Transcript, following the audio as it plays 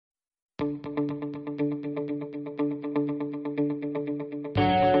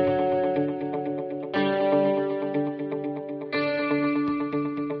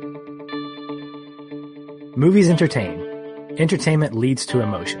Movies entertain. Entertainment leads to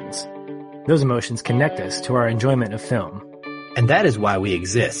emotions. Those emotions connect us to our enjoyment of film. And that is why we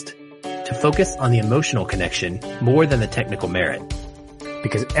exist, to focus on the emotional connection more than the technical merit.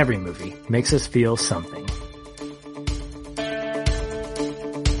 Because every movie makes us feel something.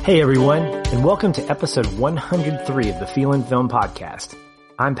 Hey everyone, and welcome to episode 103 of the Feelin' Film Podcast.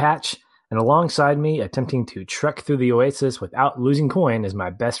 I'm Patch, and alongside me, attempting to trek through the oasis without losing coin, is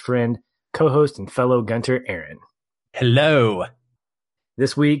my best friend, co-host, and fellow Gunter, Aaron. Hello.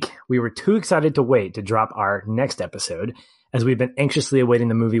 This week, we were too excited to wait to drop our next episode, as we've been anxiously awaiting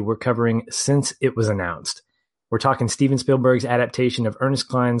the movie we're covering since it was announced. We're talking Steven Spielberg's adaptation of Ernest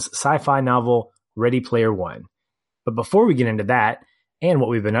Cline's sci-fi novel, Ready Player One. But before we get into that, and what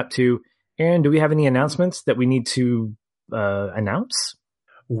we've been up to, Aaron, do we have any announcements that we need to announce?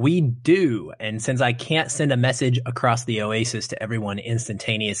 We do. And since I can't send a message across the oasis to everyone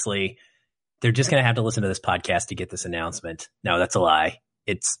instantaneously, they're just going to have to listen to this podcast to get this announcement. No, that's a lie.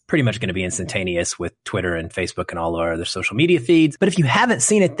 It's pretty much going to be instantaneous with Twitter and Facebook and all of our other social media feeds. But if you haven't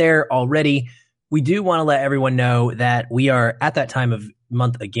seen it there already, we do want to let everyone know that we are at that time of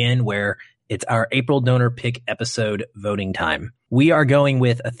month again where it's our April donor pick episode voting time. We are going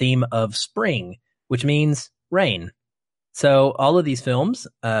with a theme of spring, which means rain. So all of these films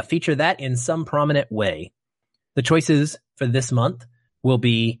feature that in some prominent way. The choices for this month will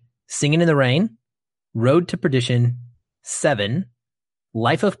be Singin' in the Rain, Road to Perdition, Seven,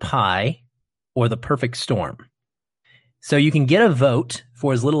 Life of Pi, or The Perfect Storm. So you can get a vote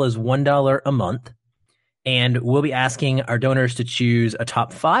for as little as $1 a month, and we'll be asking our donors to choose a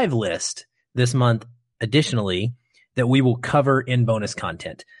top 5 list this month, additionally, that we will cover in bonus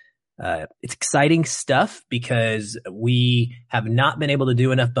content. It's exciting stuff because we have not been able to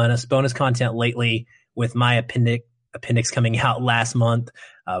do enough bonus content lately with my appendix coming out last month.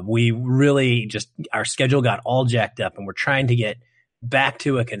 We really our schedule got all jacked up, and we're trying to get back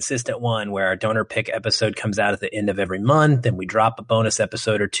to a consistent one where our donor pick episode comes out at the end of every month and we drop a bonus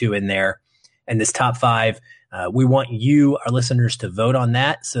episode or two in there. And this top 5, we want you, our listeners, to vote on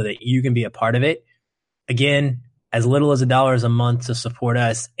that so that you can be a part of it. Again, as little as $1 a month to support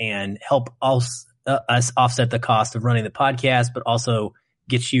us and help us offset the cost of running the podcast, but also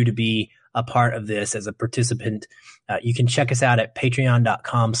get you to be a part of this as a participant. You can check us out at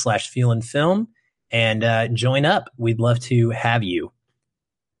patreon.com/feelinfilm and join up. We'd love to have you.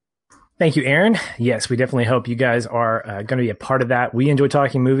 Thank you, Aaron. Yes, we definitely hope you guys are going to be a part of that. We enjoy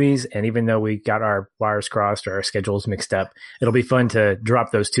talking movies, and even though we got our wires crossed or our schedules mixed up, it'll be fun to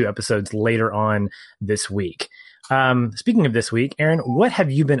drop those 2 episodes later on this week. Speaking of this week, Aaron, what have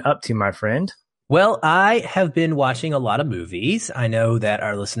you been up to, my friend? Well, I have been watching a lot of movies. I know that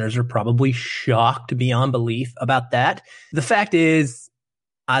our listeners are probably shocked beyond belief about that. The fact is,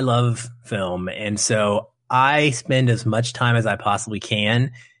 I love film, and so I spend as much time as I possibly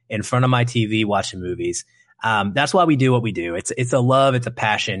can in front of my TV watching movies. That's why we do what we do. It's a love, it's a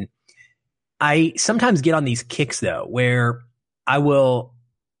passion. I sometimes get on these kicks, though, where I will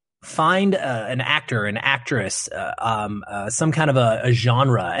find an actor, an actress, some kind of a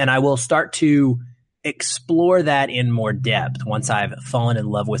genre, and I will start to explore that in more depth once I've fallen in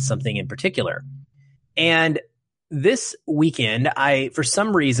love with something in particular. And this weekend, I, for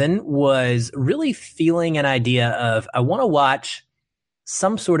some reason, was really feeling an idea of I want to watch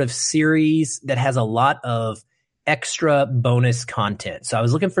some sort of series that has a lot of extra bonus content. So I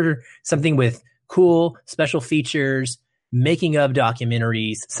was looking for something with cool special features, making of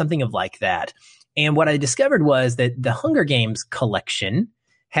documentaries, something of like that. And what I discovered was that the Hunger Games collection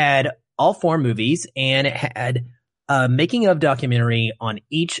had all 4 movies, and it had a making of documentary on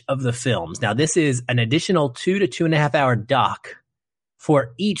each of the films. Now, this is an additional 2 to 2.5 hour doc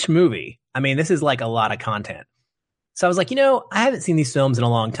for each movie. I mean, this is like a lot of content. So I was like, I haven't seen these films in a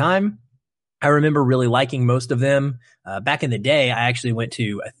long time. I remember really liking most of them. Back in the day, I actually went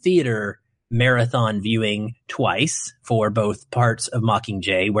to a theater marathon viewing twice for both parts of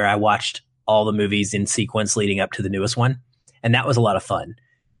Mockingjay, where I watched all the movies in sequence leading up to the newest one. And that was a lot of fun.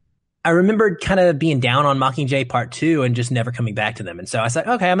 I remembered kind of being down on Mockingjay Part 2 and just never coming back to them. And so I said,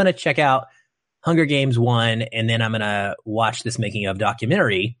 okay, I'm going to check out Hunger Games 1, and then I'm going to watch this making of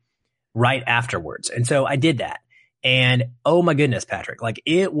documentary right afterwards. And so I did that. And oh my goodness, Patrick, like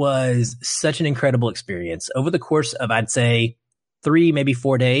it was such an incredible experience. Over the course of, I'd say 3, maybe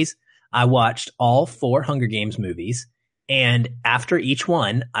 4 days, I watched all 4 Hunger Games movies. And after each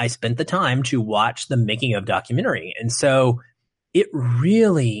one, I spent the time to watch the making of documentary. And so it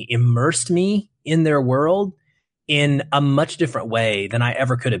really immersed me in their world in a much different way than I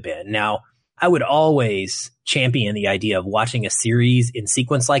ever could have been. Now, I would always champion the idea of watching a series in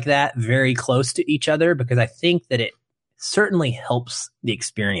sequence like that, very close to each other, because I think that it certainly helps the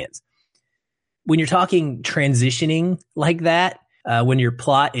experience. When you're talking transitioning like that, when your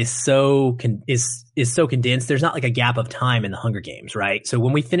plot is so condensed, there's not like a gap of time in the Hunger Games, right? So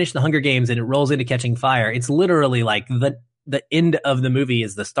when we finish the Hunger Games and it rolls into Catching Fire, it's literally like the end of the movie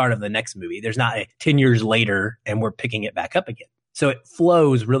is the start of the next movie. There's not a 10 years later and we're picking it back up again. So it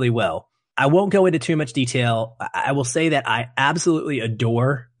flows really well. I won't go into too much detail. I will say that I absolutely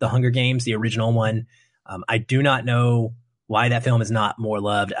adore the Hunger Games, the original one. I do not know why that film is not more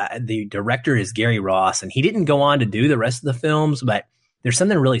loved. The director is Gary Ross, and he didn't go on to do the rest of the films, but there's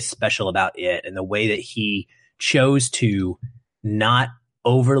something really special about it and the way that he chose to not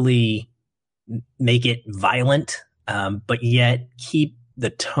overly make it violent, but yet keep the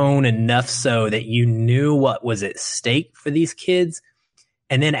tone enough so that you knew what was at stake for these kids.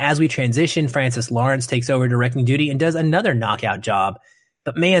 And then as we transition, Francis Lawrence takes over directing duty and does another knockout job.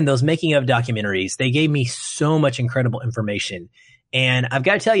 But man, those making of documentaries, they gave me so much incredible information. And I've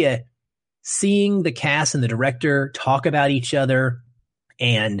got to tell you, seeing the cast and the director talk about each other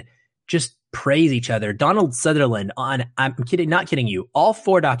and just praise each other. Donald Sutherland on, I'm kidding, not kidding you, all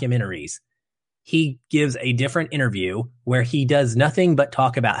 4 documentaries, he gives a different interview where he does nothing but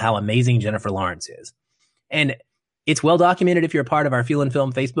talk about how amazing Jennifer Lawrence is. And it's well documented if you're a part of our Feel and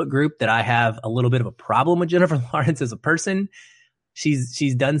Film Facebook group that I have a little bit of a problem with Jennifer Lawrence as a person.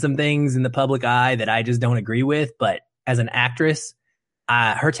 She's done some things in the public eye that I just don't agree with, but as an actress,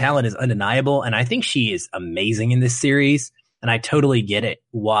 her talent is undeniable, and I think she is amazing in this series, and I totally get it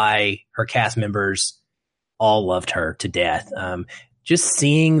why her cast members all loved her to death. Just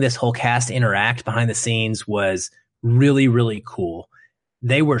seeing this whole cast interact behind the scenes was really, really cool.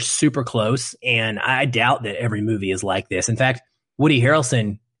 They were super close, and I doubt that every movie is like this. In fact, Woody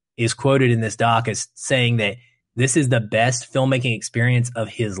Harrelson is quoted in this doc as saying that this is the best filmmaking experience of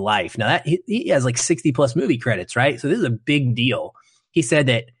his life. Now, he has like 60 plus movie credits, right? So this is a big deal. He said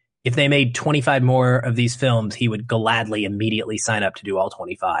that if they made 25 more of these films, he would gladly immediately sign up to do all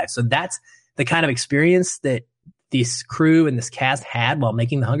 25. So that's the kind of experience that this crew and this cast had while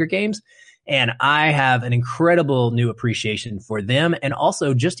making the Hunger Games. And I have an incredible new appreciation for them, and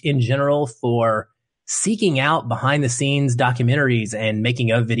also just in general for seeking out behind the scenes documentaries and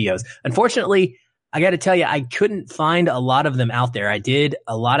making of videos. Unfortunately, I got to tell you, I couldn't find a lot of them out there. I did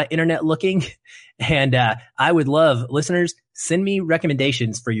a lot of internet looking, and I would love, listeners, send me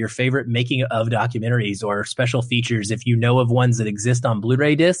recommendations for your favorite making of documentaries or special features. If you know of ones that exist on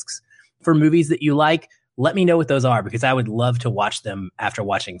Blu-ray discs for movies that you like, let me know what those are, because I would love to watch them after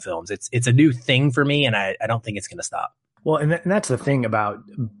watching films. It's a new thing for me, and I don't think it's going to stop. Well, and that's the thing about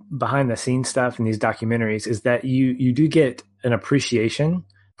behind the scenes stuff in these documentaries is that you do get an appreciation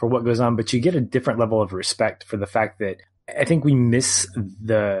for what goes on, but you get a different level of respect for the fact that I think we miss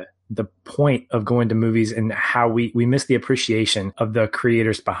the point of going to movies and how we miss the appreciation of the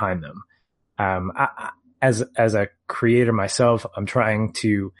creators behind them. As a creator myself, I'm trying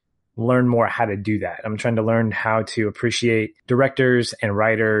to learn more how to do that. I'm trying to learn how to appreciate directors and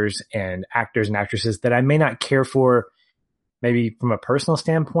writers and actors and actresses that I may not care for maybe from a personal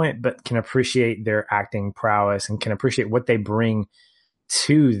standpoint, but can appreciate their acting prowess and can appreciate what they bring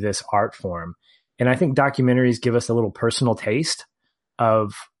to this art form. And I think documentaries give us a little personal taste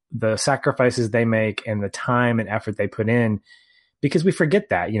of the sacrifices they make and the time and effort they put in, because we forget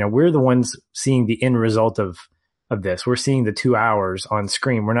that, we're the ones seeing the end result of this. We're seeing the 2 hours on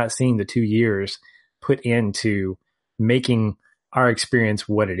screen. We're not seeing the 2 years put into making our experience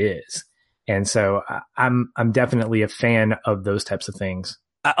what it is. And so I'm definitely a fan of those types of things.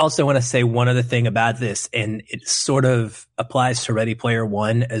 I also want to say one other thing about this, and it sort of applies to Ready Player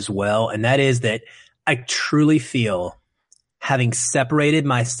One as well. And that is that I truly feel, having separated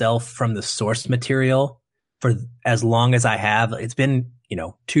myself from the source material for as long as I have, it's been,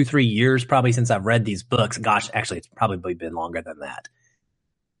 2-3 years probably since I've read these books. Gosh, actually, it's probably been longer than that.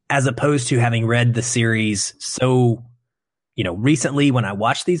 As opposed to having read the series so, recently when I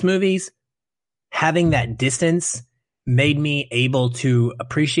watched these movies, having that distance made me able to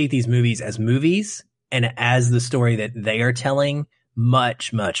appreciate these movies and as the story that they are telling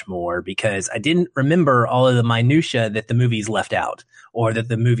much, much more, because I didn't remember all of the minutia that the movies left out or that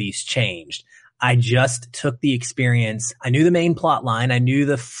the movies changed. I just took the experience. I knew the main plot line. I knew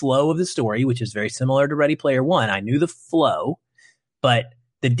the flow of the story, which is very similar to Ready Player One. I knew the flow, but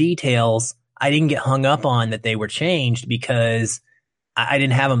the details I didn't get hung up on that they were changed because I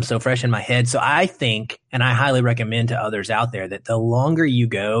didn't have them so fresh in my head. So I think, and I highly recommend to others out there, that the longer you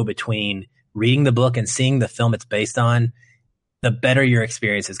go between reading the book and seeing the film it's based on, the better your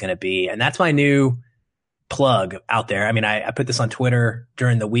experience is going to be. And that's my new plug out there. I mean, I put this on Twitter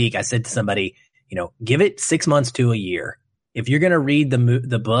during the week. I said to somebody, give it 6 months to a year. If you're going to read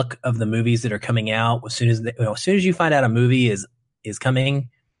the book of the movies that are coming out, as soon as you find out a movie is coming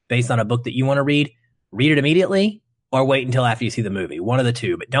based on a book that you want to read it immediately or wait until after you see the movie. One of the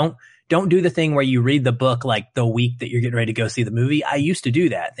two. But don't do the thing where you read the book like the week that you're getting ready to go see the movie. I used to do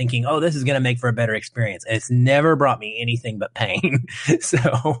that thinking, this is going to make for a better experience. And it's never brought me anything but pain.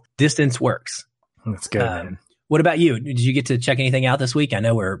 So distance works. That's good, man. What about you? Did you get to check anything out this week? I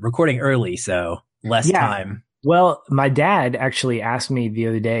know we're recording early, so less time. Well, my dad actually asked me the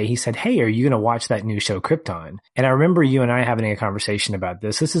other day, he said, "Hey, are you going to watch that new show Krypton?" And I remember you and I having a conversation about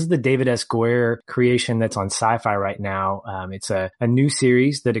this. This is the David S. Goyer creation that's on Sci-Fi right now. It's a new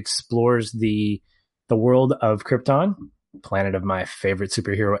series that explores the world of Krypton, planet of my favorite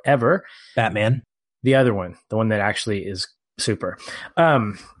superhero ever. Batman. The other one, the one that actually is super.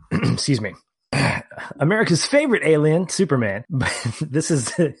 Excuse me. America's favorite alien, Superman. But this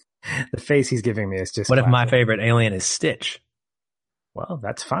is the face he's giving me is just. What if my favorite alien is Stitch? Well,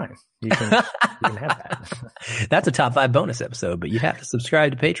 that's fine. You can have that. That's a top 5 bonus episode, but you have to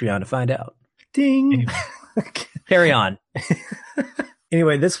subscribe to Patreon to find out. Ding. Carry on.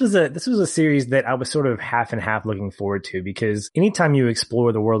 Anyway, this was a series that I was sort of half and half looking forward to, because anytime you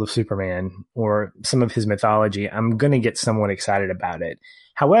explore the world of Superman or some of his mythology, I'm going to get somewhat excited about it.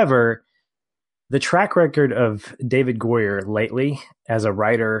 However, the track record of David Goyer lately as a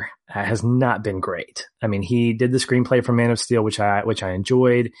writer has not been great. I mean, he did the screenplay for Man of Steel, which I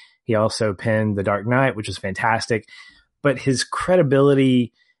enjoyed. He also penned The Dark Knight, which was fantastic. But his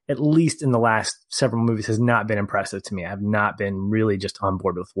credibility, at least in the last several movies, has not been impressive to me. I have not been really just on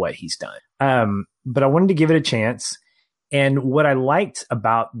board with what he's done. But I wanted to give it a chance. And what I liked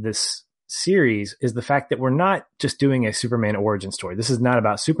about this series is the fact that we're not just doing a Superman origin story. This is not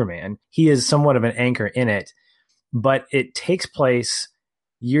about Superman. He is somewhat of an anchor in it, but it takes place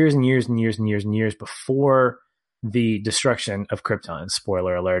years and years and years and years and years before the destruction of Krypton.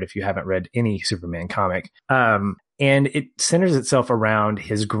 Spoiler alert if you haven't read any Superman comic. And it centers itself around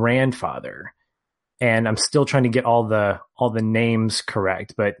his grandfather. And I'm still trying to get all the names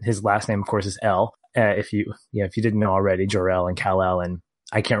correct, but his last name, of course, is El. If you didn't know already, Jor-El and Kal-El, and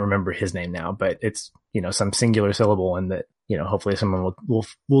I can't remember his name now, but it's, some singular syllable, and that, hopefully someone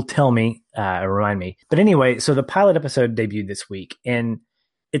will tell me, remind me. But anyway, so the pilot episode debuted this week, and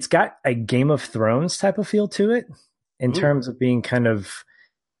it's got a Game of Thrones type of feel to it in terms of being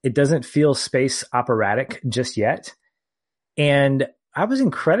it doesn't feel space operatic just yet. And I was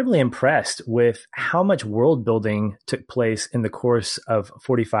incredibly impressed with how much world building took place in the course of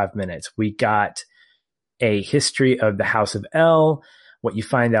 45 minutes. We got a history of the House of El. What you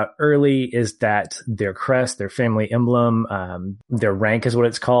find out early is that their crest, their family emblem, their rank is what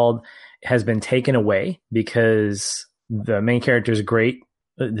it's called, has been taken away because the main character's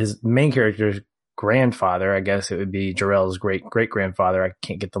grandfather, I guess it would be Jor-El's great-grandfather, I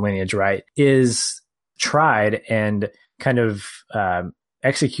can't get the lineage right, is tried and kind of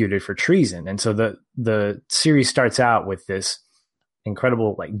executed for treason. And so the series starts out with this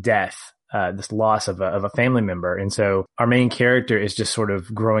incredible death, this loss of a family member. And so our main character is just sort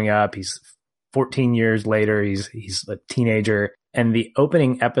of growing up. He's 14 years later. He's a teenager. And the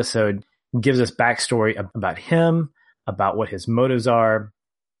opening episode gives us backstory about him, about what his motives are.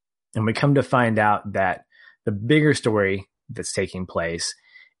 And we come to find out that the bigger story that's taking place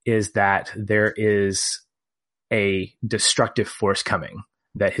is that there is a destructive force coming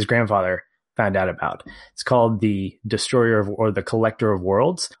that his grandfather found out about. It's called the Destroyer or the Collector of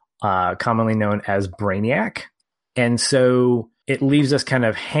Worlds, commonly known as Brainiac. And so it leaves us kind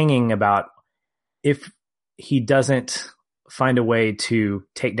of hanging about, if he doesn't find a way to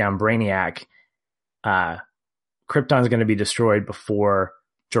take down Brainiac, Krypton is going to be destroyed before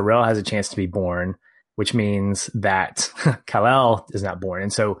Jor-El has a chance to be born, which means that Kal-El is not born.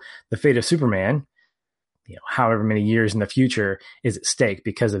 And so the fate of Superman, however many years in the future, is at stake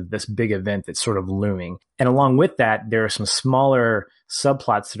because of this big event that's sort of looming. And along with that, there are some smaller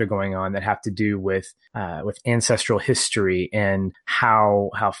subplots that are going on that have to do with ancestral history and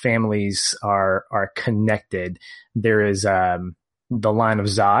how families are connected. There is the line of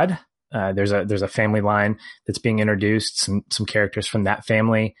Zod. There's a family line that's being introduced. Some characters from that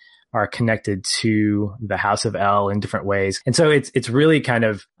family are connected to the House of El in different ways. And so it's really kind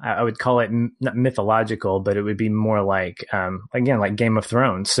of, I would call it not mythological, but it would be more like Game of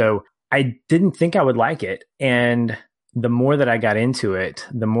Thrones. So I didn't think I would like it. And the more that I got into it,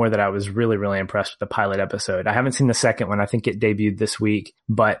 the more that I was really, really impressed with the pilot episode. I haven't seen the second one. I think it debuted this week,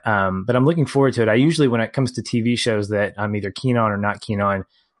 but I'm looking forward to it. I usually, when it comes to TV shows that I'm either keen on or not keen on,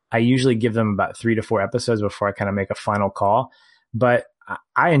 I usually give them about 3 to 4 episodes before I kind of make a final call. But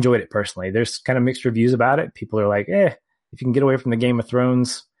I enjoyed it personally. There's kind of mixed reviews about it. People are like, if you can get away from the Game of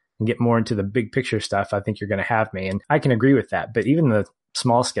Thrones and get more into the big picture stuff, I think you're going to have me. And I can agree with that. But even the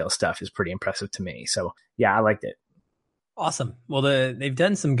small scale stuff is pretty impressive to me. So yeah, I liked it. Awesome. Well, they've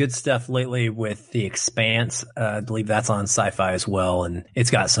done some good stuff lately with The Expanse. I believe that's on Sci-Fi as well. And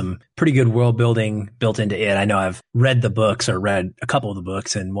it's got some pretty good world building built into it. I know I've read the books or read a couple of the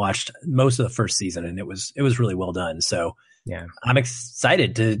books and watched most of the first season, and it was really well done. So yeah, I'm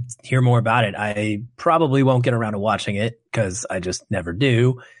excited to hear more about it. I probably won't get around to watching it because I just never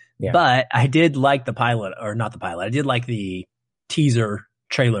do. Yeah. But I did like the pilot, or not the pilot. I did like the teaser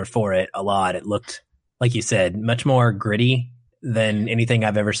trailer for it a lot. It looked, like you said, much more gritty than anything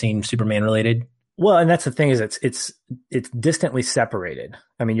I've ever seen Superman related. Well, and that's the thing, is it's distantly separated.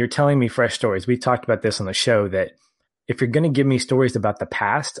 I mean, you're telling me fresh stories. We've talked about this on the show, that if you're going to give me stories about the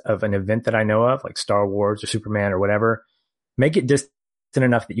past of an event that I know of, like Star Wars or Superman or whatever, make it distant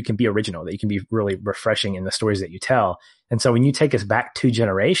enough that you can be original, that you can be really refreshing in the stories that you tell. And so when you take us back 2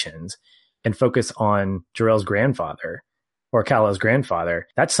 generations and focus on Jor-El's grandfather, or Kal-El's grandfather,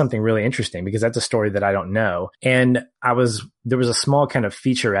 that's something really interesting, because that's a story that I don't know. And there was a small kind of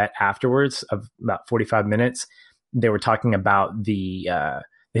featurette afterwards of about 45 minutes. They were talking about the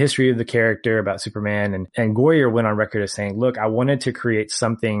history of the character, about Superman, and Goyer went on record as saying, look, I wanted to create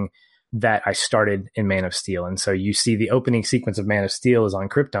something that I started in Man of Steel. And so you see the opening sequence of Man of Steel is on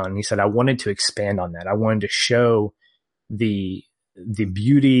Krypton. And he said, I wanted to expand on that. I wanted to show the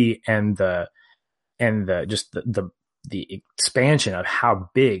beauty and the expansion of how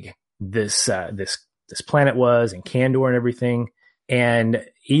big this planet was, and Kandor and everything. And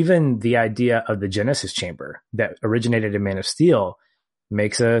even the idea of the Genesis chamber that originated in Man of Steel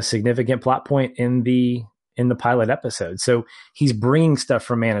makes a significant plot point in the pilot episode. So he's bringing stuff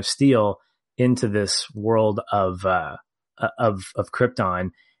from Man of Steel into this world of Krypton.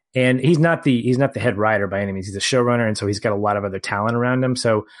 And he's not the head writer by any means. He's a showrunner. And so he's got a lot of other talent around him.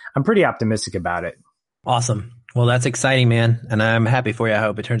 So I'm pretty optimistic about it. Awesome. Well, that's exciting, man. And I'm happy for you. I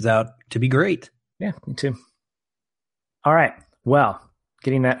hope it turns out to be great. Yeah, me too. All right. Well,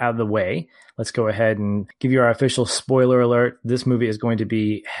 getting that out of the way, let's go ahead and give you our official spoiler alert. This movie is going to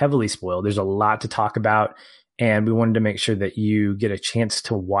be heavily spoiled. There's a lot to talk about, and we wanted to make sure that you get a chance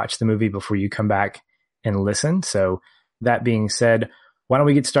to watch the movie before you come back and listen. So that being said, why don't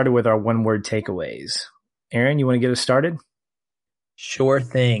we get started with our one-word takeaways? Aaron, you want to get us started? Sure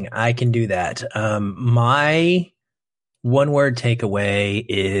thing. I can do that. My one-word takeaway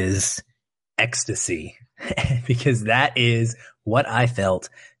is ecstasy, because that is what I felt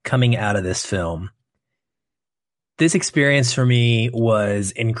coming out of this film. This experience for me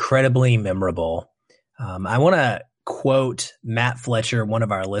was incredibly memorable. I want to quote Matt Fletcher, one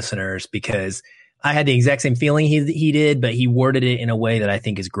of our listeners, because I had the exact same feeling he did, but he worded it in a way that I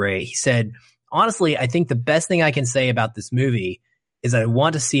think is great. He said, honestly, I think the best thing I can say about this movie is I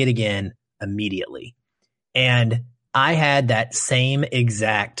want to see it again immediately. And I had that same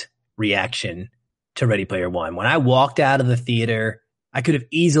exact reaction to Ready Player One. When I walked out of the theater, I could have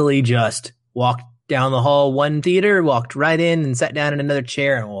easily just walked down the hall one theater, walked right in and sat down in another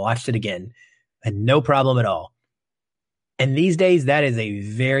chair and watched it again. And no problem at all. And these days, that is a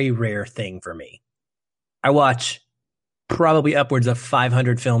very rare thing for me. I watch probably upwards of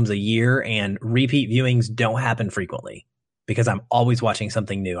 500 films a year, and repeat viewings don't happen frequently because I'm always watching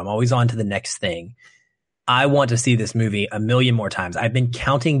something new. I'm always on to the next thing. I want to see this movie a million more times. I've been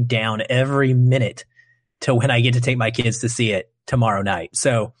counting down every minute to when I get to take my kids to see it tomorrow night.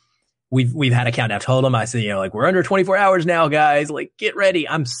 So we've had a countdown. I've told them, I said, we're under 24 hours now, guys. Like, get ready.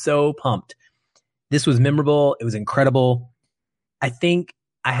 I'm so pumped. This was memorable. It was incredible. I think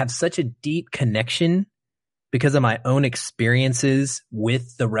I have such a deep connection because of my own experiences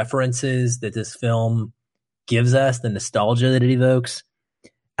with the references that this film gives us, the nostalgia that it evokes.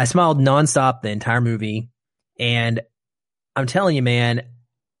 I smiled nonstop the entire movie. And I'm telling you, man,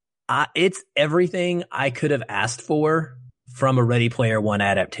 it's everything I could have asked for from a Ready Player One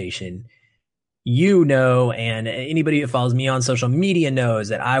adaptation. And anybody who follows me on social media knows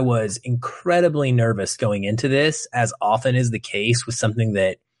that I was incredibly nervous going into this, as often is the case with something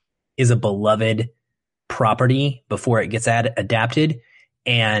that is a beloved property before it gets adapted.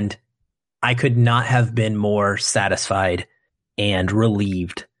 And I could not have been more satisfied and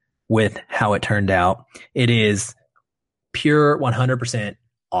relieved with how it turned out. It is pure 100%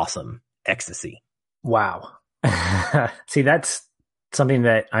 awesome ecstasy. Wow. See, that's something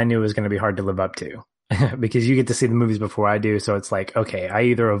that I knew was going to be hard to live up to because you get to see the movies before I do. So it's like, okay, I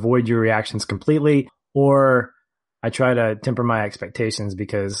either avoid your reactions completely or I try to temper my expectations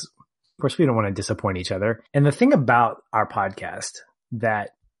because, of course, we don't want to disappoint each other. And the thing about our podcast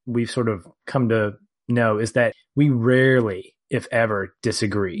that we've sort of come to know is that we rarely, if ever,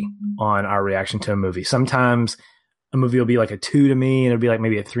 disagree on our reaction to a movie. Sometimes a movie will be like a 2 to me and it'll be like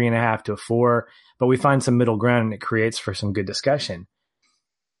maybe a 3.5 to a 4, but we find some middle ground and it creates for some good discussion.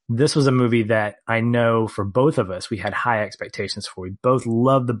 This was a movie that I know for both of us, we had high expectations for. We both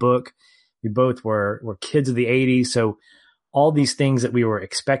loved the book. We both were kids of the 80s. So all these things that we were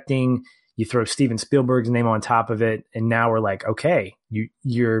expecting, you throw Steven Spielberg's name on top of it. And now we're like, okay,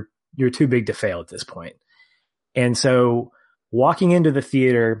 you're too big to fail at this point. And so walking into the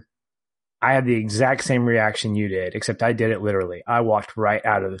theater, I had the exact same reaction you did, except I did it literally. I walked right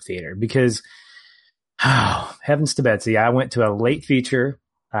out of the theater because, oh, heavens to Betsy, I went to a late feature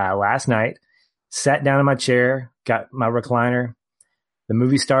last night, sat down in my chair, got my recliner. The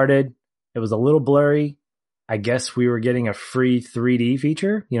movie started. It was a little blurry. I guess we were getting a free 3D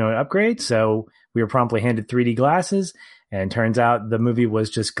feature, an upgrade. So we were promptly handed 3D glasses, and turns out the movie was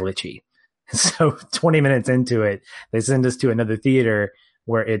just glitchy. So 20 minutes into it, they send us to another theater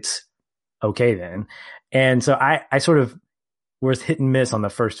where it's okay then. And so I sort of was hit and miss on the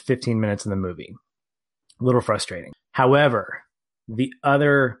first 15 minutes of the movie. A little frustrating. However, the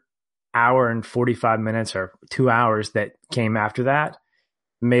other hour and 45 minutes or 2 hours that came after that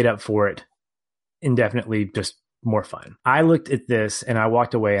made up for it indefinitely, just more fun. I looked at this and I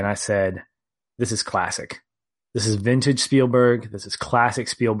walked away and I said, this is classic. This is vintage Spielberg. This is classic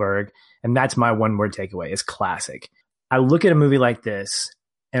Spielberg. And that's my one word takeaway is classic. I look at a movie like this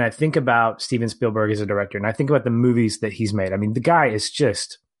and I think about Steven Spielberg as a director and I think about the movies that he's made. I mean, the guy is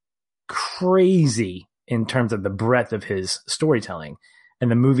just crazy in terms of the breadth of his storytelling and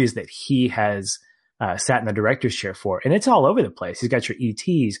the movies that he has sat in the director's chair for. And it's all over the place. He's got your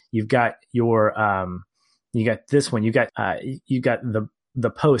ETs. You've got your, you got this one. You got the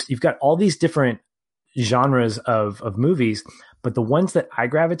Post. You've got all these different genres of movies, but the ones that I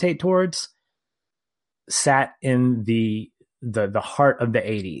gravitate towards sat in the heart of the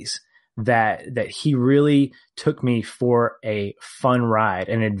 80s that he really took me for a fun ride,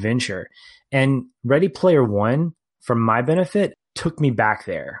 an adventure. And Ready Player One, for my benefit, took me back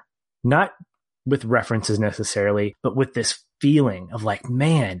there. Not with references necessarily, but with this feeling of like,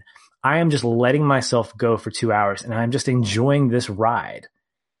 man, I am just letting myself go for 2 hours and I'm just enjoying this ride.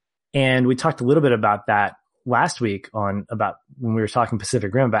 And we talked a little bit about that last week about when we were talking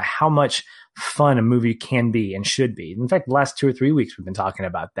Pacific Rim, about how much fun a movie can be and should be. In fact, the last 2 or 3 weeks, we've been talking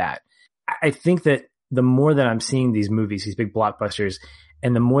about that. I think that the more that I'm seeing these movies, these big blockbusters,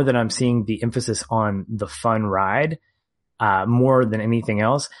 and the more that I'm seeing the emphasis on the fun ride, more than anything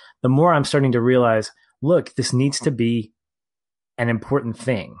else, the more I'm starting to realize, look, this needs to be an important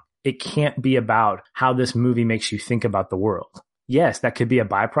thing. It can't be about how this movie makes you think about the world. Yes, that could be a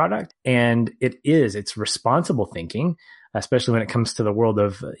byproduct, and it is. It's responsible thinking, especially when it comes to the world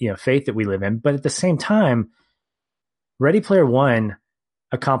of faith that we live in. But at the same time, Ready Player One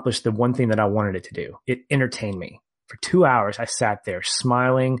accomplished the one thing that I wanted it to do. It entertained me. For 2 hours, I sat there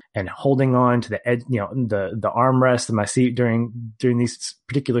smiling and holding on to the edge, the armrest of my seat during these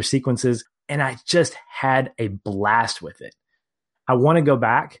particular sequences, and I just had a blast with it. I want to go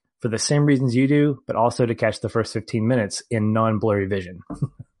back for the same reasons you do, but also to catch the first 15 minutes in non-blurry vision.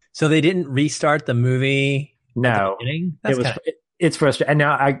 So they didn't restart the movie? No, it's frustrating. And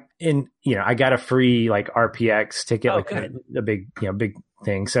now I got a free like RPX ticket, a big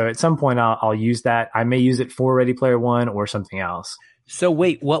thing. So at some point I'll use that. I may use it for Ready Player One or something else. So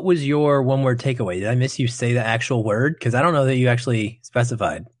wait, what was your one word takeaway? Did I miss you say the actual word? Because I don't know that you actually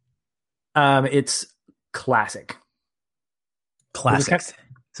specified. It's classic. Classics.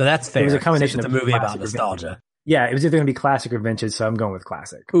 So that's fair. It was a combination of a movie about nostalgia. Yeah, it was either going to be classic or vintage, so I'm going with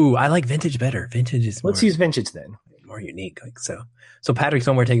classic. Ooh, I like vintage better. Vintage is Let's use vintage then. More unique. So Patrick's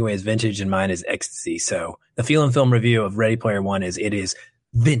one word takeaway is vintage and mine is ecstasy. So the Feel and Film review of Ready Player One is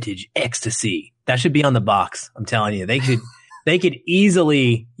vintage ecstasy. That should be on the box. I'm telling you, they could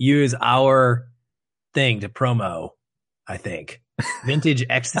easily use our thing to promo, I think. Vintage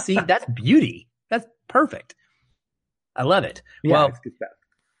ecstasy. That's beauty. That's perfect. I love it. Yeah, well, it's good stuff.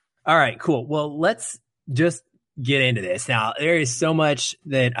 All right, cool. Well, let's just get into this. Now, there is so much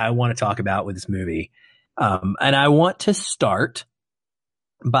that I want to talk about with this movie. And I want to start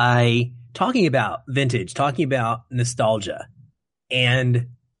by talking about vintage, talking about nostalgia. And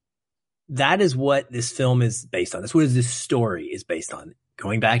that is what this film is based on. That's what this story is based on.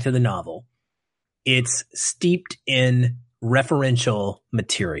 Going back to the novel, It's steeped in referential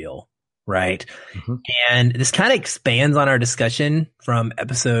material, right? Mm-hmm. And this kind of expands on our discussion from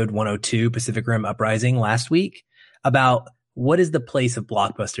episode 102, Pacific Rim Uprising last week, about what is the place of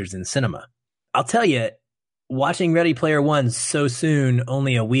blockbusters in cinema. I'll tell you, watching Ready Player One so soon,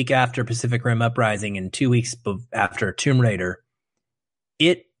 only a week after Pacific Rim Uprising and 2 weeks after Tomb Raider,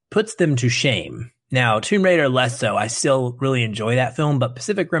 it puts them to shame. Now, Tomb Raider less so. I still really enjoy that film, but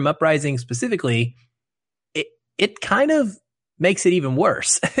Pacific Rim Uprising specifically, it kind of makes it even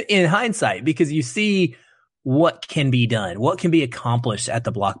worse in hindsight, because you see what can be done, what can be accomplished at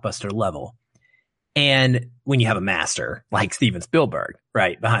the blockbuster level. And when you have a master like Steven Spielberg,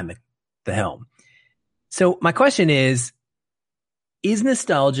 right, behind the helm. So my question is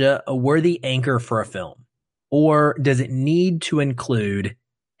nostalgia a worthy anchor for a film, or does it need to include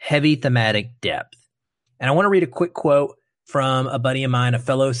heavy thematic depth? And I want to read a quick quote from a buddy of mine, a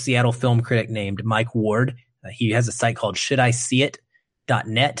fellow Seattle film critic named Mike Ward. He has a site called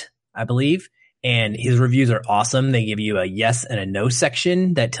shouldiseeit.net, I believe. And his reviews are awesome. They give you a yes and a no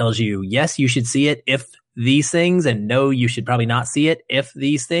section that tells you, yes, you should see it if these things, and no, you should probably not see it if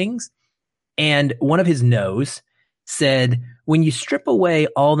these things. And one of his no's said, when you strip away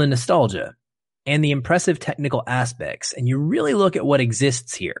all the nostalgia and the impressive technical aspects, and you really look at what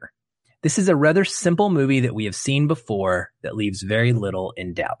exists here, this is a rather simple movie that we have seen before that leaves very little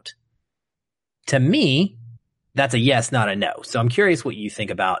in doubt. To me, that's a yes, not a no. So I'm curious what you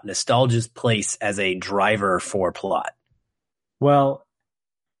think about nostalgia's place as a driver for plot. Well,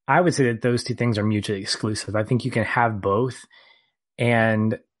 I would say that those two things are mutually exclusive. I think you can have both.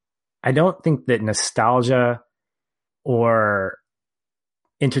 And I don't think that nostalgia or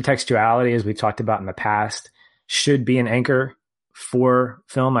intertextuality, as we've talked about in the past, should be an anchor for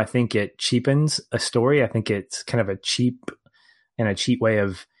film. I think it cheapens a story. I think it's kind of a cheap way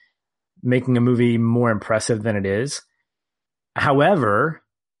of making a movie more impressive than it is. However,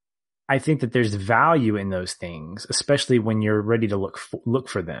 I think that there's value in those things, especially when you're ready to look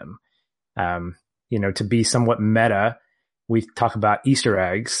for them. To be somewhat meta, we talk about Easter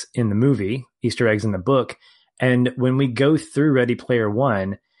eggs in the movie, Easter eggs in the book. And when we go through Ready Player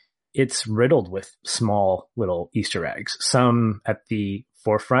One, it's riddled with small little Easter eggs, some at the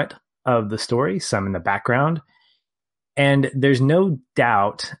forefront of the story, some in the background. And there's no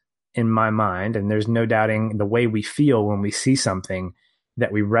doubt in my mind, and there's no doubting the way we feel when we see something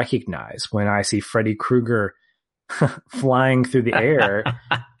that we recognize. When I see Freddy Krueger flying through the air,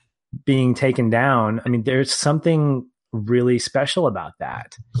 being taken down, I mean, there's something really special about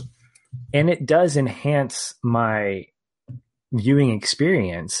that. And it does enhance my viewing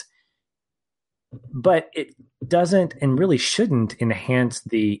experience, but it doesn't and really shouldn't enhance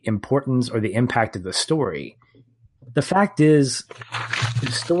the importance or the impact of the story. The fact is,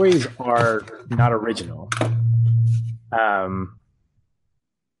 the stories are not original.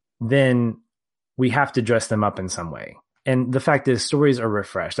 Then we have to dress them up in some way. And the fact is, stories are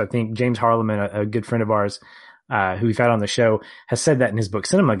refreshed. I think James Harleman, a good friend of ours, who we've had on the show, has said that in his book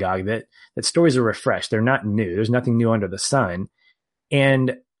Cinemagog, that stories are refreshed. They're not new. There's nothing new under the sun.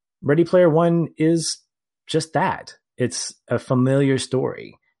 And Ready Player One is just that. It's a familiar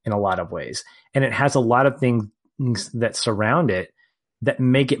story in a lot of ways. And it has a lot of things that surround it that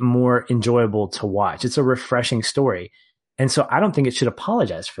make it more enjoyable to watch. It's a refreshing story. And so I don't think it should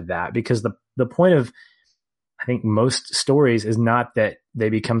apologize for that, because the point of, I think, most stories is not that they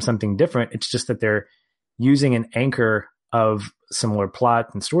become something different. It's just that they're using an anchor of similar plot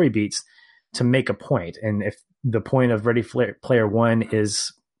and story beats to make a point. And if the point of Ready Player One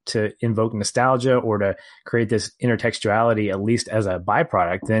is to invoke nostalgia or to create this intertextuality, at least as a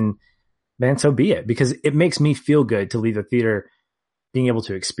byproduct, then so be it, because it makes me feel good to leave the theater being able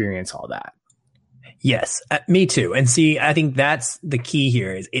to experience all that. Yes, me too. And see, I think that's the key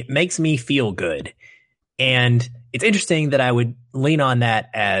here, is it makes me feel good. And it's interesting that I would lean on that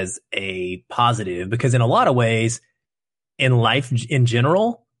as a positive, because in a lot of ways in life in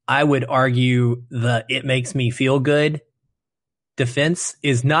general, I would argue the "it makes me feel good" defense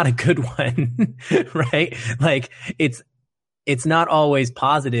is not a good one, right? Like it's not always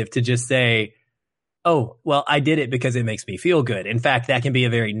positive to just say, oh, well, I did it because it makes me feel good. In fact, that can be a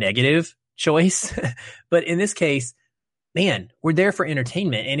very negative choice. But in this case, man, we're there for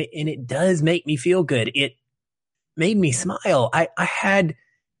entertainment, and it does make me feel good. It made me smile. I had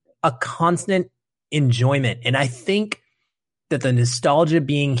a constant enjoyment. And I think that the nostalgia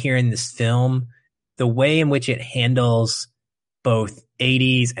being here in this film, the way in which it handles both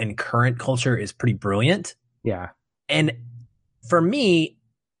 80s and current culture is pretty brilliant. Yeah. And for me,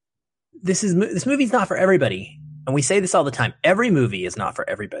 this movie's not for everybody. And we say this all the time. Every movie is not for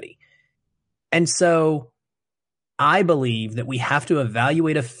everybody. And so I believe that we have to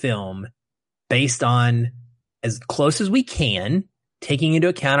evaluate a film based on as close as we can, taking into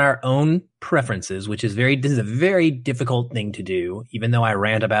account our own preferences, which is this is a very difficult thing to do, even though I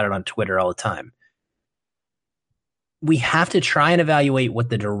rant about it on Twitter all the time. We have to try and evaluate what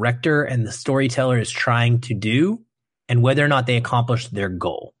the director and the storyteller is trying to do and whether or not they accomplished their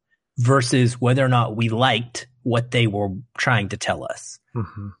goal versus whether or not we liked what they were trying to tell us.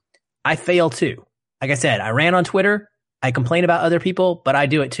 Mm-hmm. I fail too. Like I said, I ran on Twitter. I complain about other people, but I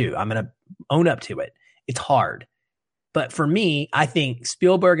do it too. I'm going to own up to it. It's hard. But for me, I think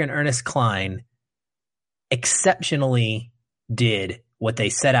Spielberg and Ernest Cline exceptionally did what they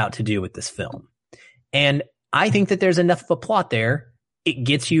set out to do with this film. And I think that there's enough of a plot there. It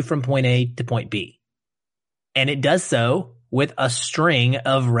gets you from point A to point B. And it does so with a string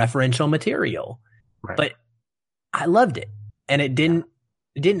of referential material. Right. But I loved it. And it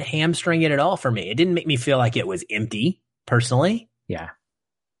didn't hamstring it at all for me. It didn't make me feel like it was empty, personally. Yeah.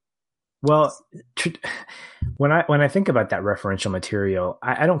 Well, when I think about that referential material,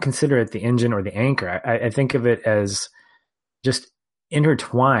 I don't consider it the engine or the anchor. I think of it as just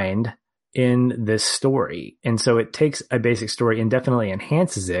intertwined in this story. And so it takes a basic story and definitely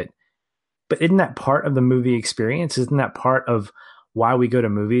enhances it. But isn't that part of the movie experience? Isn't that part of why we go to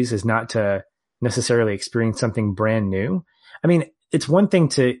movies, is not to necessarily experience something brand new? I mean, it's one thing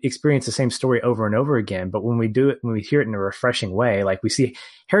to experience the same story over and over again, but when we do it, when we hear it in a refreshing way, like we see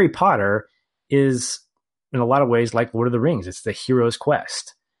Harry Potter is in a lot of ways like Lord of the Rings. It's the hero's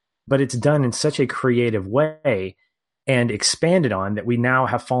quest, but it's done in such a creative way and expanded on that we now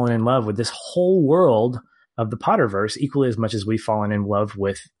have fallen in love with this whole world of the Potterverse equally as much as we've fallen in love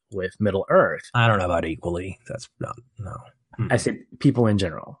with Middle Earth. I don't know about equally. That's not, no. I said people in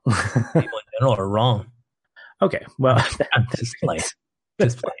general. People in general are wrong. Okay, well, just playing.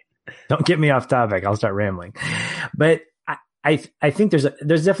 Just playing. Don't get me off topic. I'll start rambling. But I think there's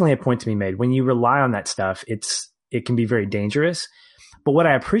definitely a point to be made. When you rely on that stuff, it can be very dangerous. But what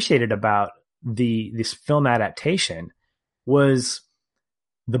I appreciated about this film adaptation was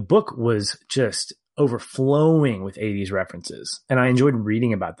the book was just overflowing with 80s references. And I enjoyed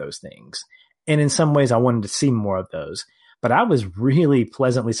reading about those things. And in some ways, I wanted to see more of those. But I was really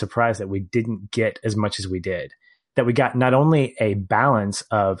pleasantly surprised that we didn't get as much as we did. That we got not only a balance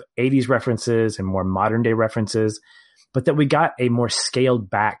of 80s references and more modern day references, but that we got a more scaled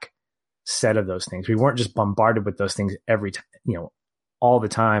back set of those things. We weren't just bombarded with those things every time, all the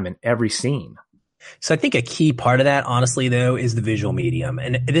time in every scene. So I think a key part of that, honestly, though, is the visual medium.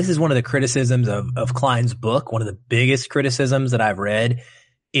 And this is one of the criticisms of Cline's book. One of the biggest criticisms that I've read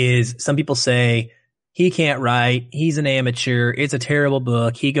is some people say, he can't write. He's an amateur. It's a terrible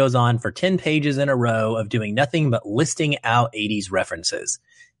book. He goes on for 10 pages in a row of doing nothing but listing out 80s references.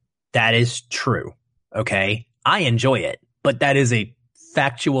 That is true. Okay. I enjoy it, but that is a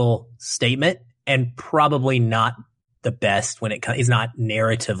factual statement and probably not the best when it is not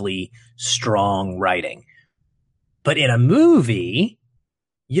narratively strong writing. But in a movie,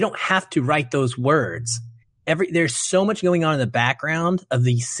 you don't have to write those words. There's so much going on in the background of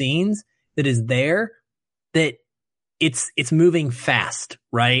these scenes that is there that it's moving fast,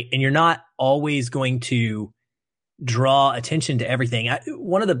 right? And you're not always going to draw attention to everything.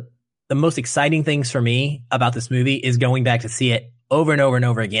 One of the most exciting things for me about this movie is going back to see it over and over and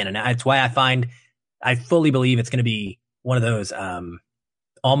over again. And that's why I fully believe it's going to be one of those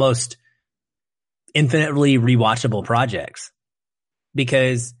almost infinitely rewatchable projects,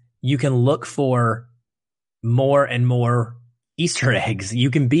 because you can look for more and more Easter eggs. You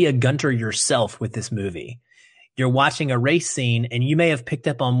can be a Gunter yourself with this movie. You're watching a race scene and you may have picked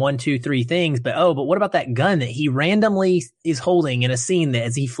up on 1, 2, 3 things, but what about that gun that he randomly is holding in a scene that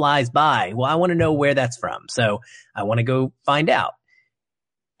as he flies by? Well, I want to know where that's from. So I want to go find out.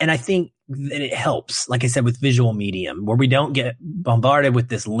 And I think that it helps, like I said, with visual medium, where we don't get bombarded with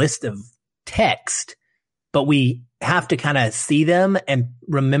this list of text, but we have to kind of see them and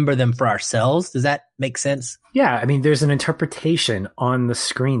remember them for ourselves. Does that make sense? Yeah. I mean, there's an interpretation on the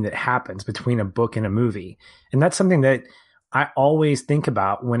screen that happens between a book and a movie. And that's something that I always think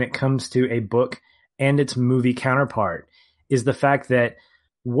about when it comes to a book and its movie counterpart, is the fact that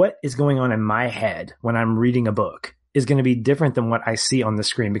what is going on in my head when I'm reading a book is going to be different than what I see on the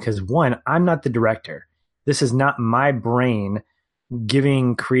screen. Because one, I'm not the director. This is not my brain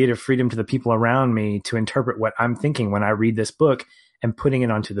giving creative freedom to the people around me to interpret what I'm thinking when I read this book and putting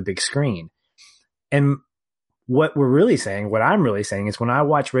it onto the big screen. And what I'm really saying is when I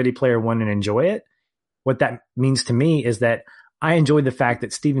watch Ready Player One and enjoy it, what that means to me is that I enjoy the fact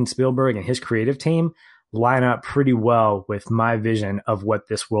that Steven Spielberg and his creative team line up pretty well with my vision of what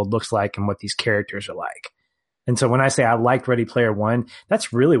this world looks like and what these characters are like. And so when I say I liked Ready Player One,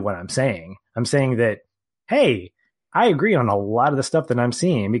 that's really what I'm saying. I'm saying that, hey, I agree on a lot of the stuff that I'm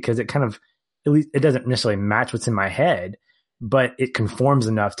seeing, because it kind of, at least it doesn't necessarily match what's in my head, but it conforms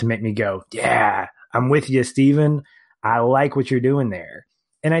enough to make me go, yeah, I'm with you, Steven. I like what you're doing there.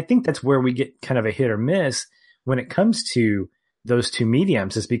 And I think that's where we get kind of a hit or miss when it comes to those two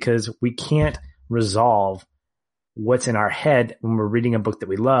mediums, is because we can't resolve what's in our head when we're reading a book that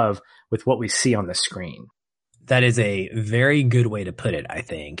we love with what we see on the screen. That is a very good way to put it, I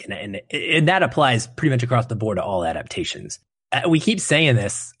think. And that applies pretty much across the board to all adaptations. We keep saying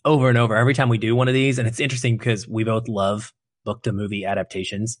this over and over every time we do one of these. And it's interesting because we both love book to movie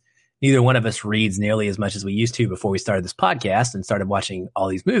adaptations. Neither one of us reads nearly as much as we used to before we started this podcast and started watching all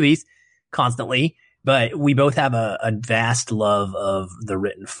these movies constantly. But we both have a vast love of the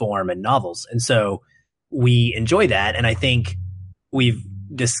written form and novels. And so we enjoy that. And I think we've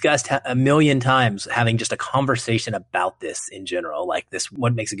discussed a million times having just a conversation about this in general, like this,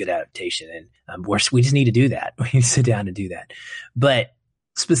 what makes a good adaptation. And we just need to do that. We need to sit down and do that. But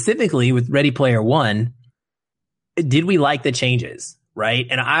specifically with Ready Player One, did we like the changes? Right.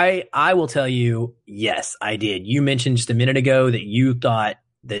 And I will tell you, yes, I did. You mentioned just a minute ago that you thought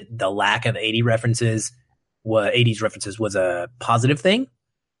that the lack of 80s references was a positive thing.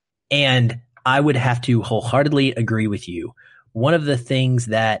 And I would have to wholeheartedly agree with you. One of the things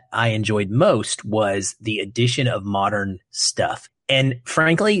that I enjoyed most was the addition of modern stuff. And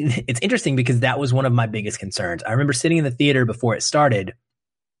frankly, it's interesting because that was one of my biggest concerns. I remember sitting in the theater before it started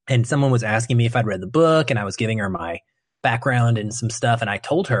and someone was asking me if I'd read the book, and I was giving her my background and some stuff. And I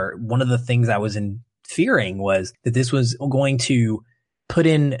told her one of the things I was fearing was that this was going to put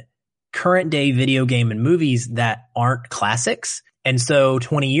in current day video game and movies that aren't classics. And so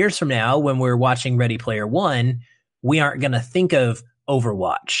 20 years from now, when we're watching Ready Player One, we aren't going to think of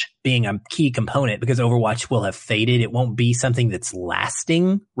Overwatch being a key component because Overwatch will have faded. It won't be something that's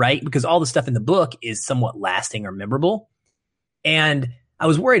lasting, right? Because all the stuff in the book is somewhat lasting or memorable. And I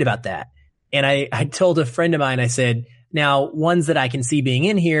was worried about that. And I told a friend of mine, I said, now, ones that I can see being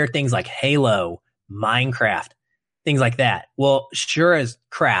in here, things like Halo, Minecraft, things like that. Well, sure as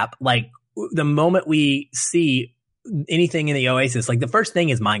crap, like the moment we see anything in the Oasis, like the first thing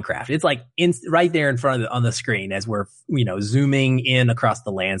is Minecraft. It's like right there in front of on the screen as we're, zooming in across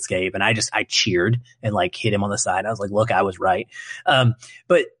the landscape. And I cheered and like hit him on the side. I was like, look, I was right.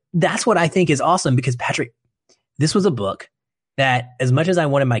 But that's what I think is awesome because Patrick, this was a book that as much as I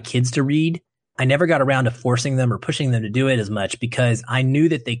wanted my kids to read, I never got around to forcing them or pushing them to do it as much because I knew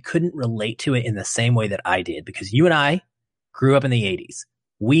that they couldn't relate to it in the same way that I did because you and I grew up in the 80s.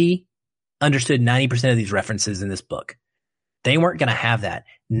 We understood 90% of these references in this book. They weren't going to have that.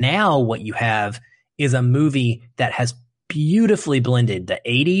 Now what you have is a movie that has beautifully blended the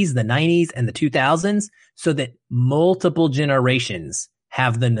 80s, the 90s, and the 2000s so that multiple generations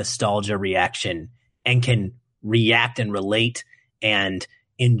have the nostalgia reaction and can react and relate and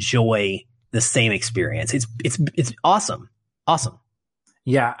enjoy the same experience. It's awesome. Awesome.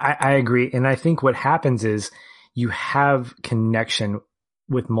 Yeah, I agree. And I think what happens is you have connection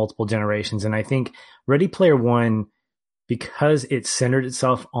with multiple generations. And I think Ready Player One, because it centered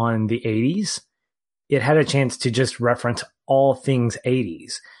itself on the 80s, it had a chance to just reference all things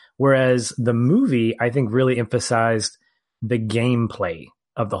 80s. Whereas the movie, I think, really emphasized the gameplay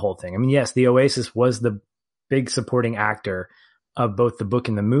of the whole thing. I mean, yes, the Oasis was the big supporting actor of both the book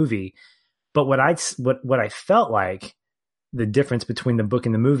and the movie. But what I felt like the difference between the book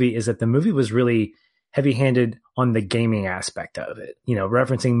and the movie is that the movie was really heavy-handed on the gaming aspect of it,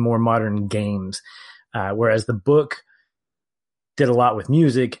 referencing more modern games, whereas the book did a lot with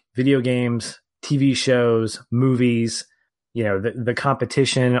music, video games, TV shows, movies, the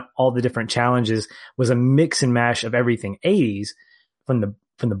competition, all the different challenges was a mix and mash of everything 80s from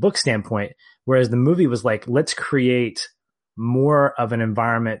the book standpoint, whereas the movie was like, let's create more of an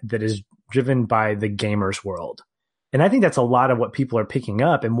environment that is driven by the gamer's world. And I think that's a lot of what people are picking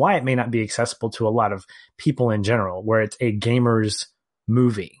up and why it may not be accessible to a lot of people in general, where it's a gamer's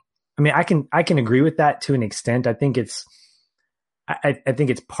movie. I mean, I can agree with that to an extent. I think it's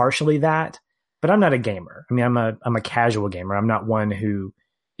partially that, but I'm not a gamer. I mean, I'm a casual gamer. I'm not one who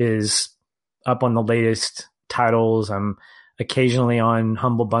is up on the latest titles. I'm occasionally on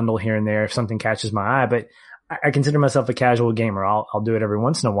Humble Bundle here and there if something catches my eye, but I consider myself a casual gamer. I'll do it every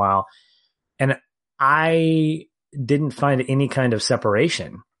once in a while. And I didn't find any kind of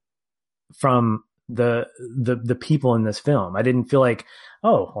separation from the people in this film. I didn't feel like,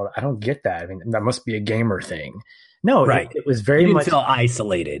 oh, well, I don't get that. I mean, that must be a gamer thing. No, right. It was very you didn't much feel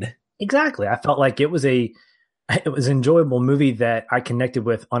isolated. Exactly. I felt like it was an enjoyable movie that I connected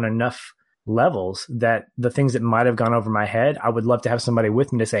with on enough levels that the things that might have gone over my head, I would love to have somebody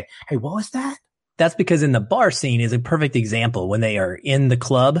with me to say, "Hey, what was that?" That's because in the bar scene is a perfect example when they are in the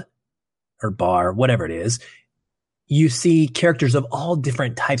club or bar, whatever it is. You see characters of all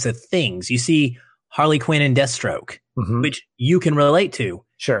different types of things. You see Harley Quinn and Deathstroke, which you can relate to.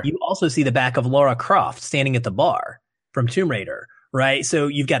 Sure. You also see the back of Lara Croft standing at the bar from Tomb Raider, right? So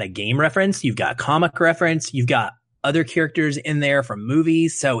you've got a game reference, you've got comic reference, you've got other characters in there from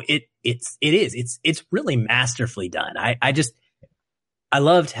movies. So it's really masterfully done. I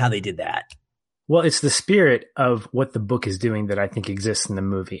loved how they did that. Well, it's the spirit of what the book is doing that I think exists in the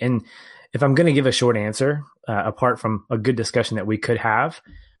movie. And if I'm going to give a short answer, apart from a good discussion that we could have,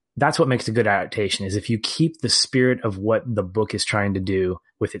 that's what makes a good adaptation is if you keep the spirit of what the book is trying to do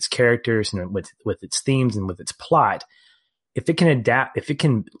with its characters and with its themes and with its plot. If it can adapt, if it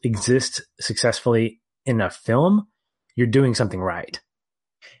can exist successfully in a film, you're doing something right.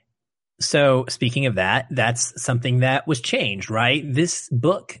 So speaking of that, that's something that was changed, right? This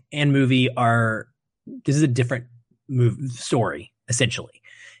book and movie this is a different story, essentially.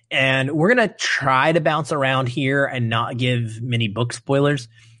 And we're going to try to bounce around here and not give many book spoilers.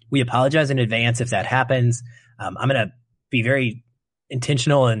 We apologize in advance if that happens. I'm going to be very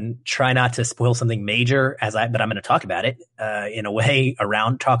intentional and try not to spoil something major but I'm going to talk about it in a way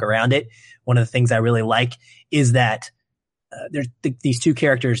talk around it. One of the things I really like is that there's these two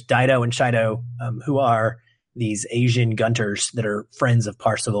characters, Dido and Shido, who are these Asian gunters that are friends of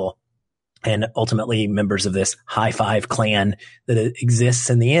Parzival and ultimately members of this high five clan that exists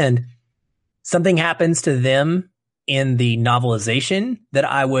in the end. Something happens to them in the novelization that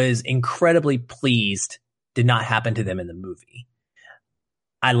I was incredibly pleased did not happen to them in the movie.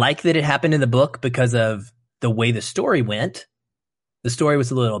 I like that it happened in the book because of the way the story went. The story was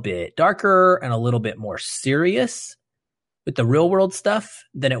a little bit darker and a little bit more serious with the real world stuff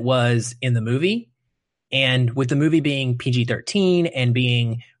than it was in the movie. And with the movie being PG-13 and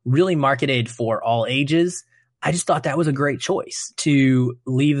being really marketed for all ages, I just thought that was a great choice to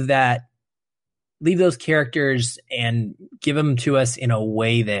leave those characters and give them to us in a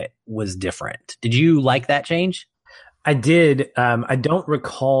way that was different. Did you like that change? I did. I don't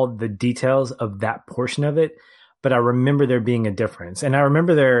recall the details of that portion of it, but I remember there being a difference. And I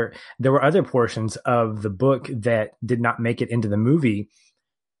remember there were other portions of the book that did not make it into the movie,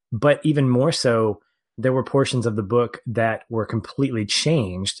 but even more so, there were portions of the book that were completely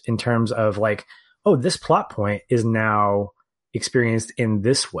changed in terms of like, oh, this plot point is now experienced in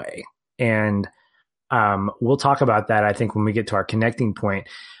this way. And we'll talk about that, I think, when we get to our connecting point.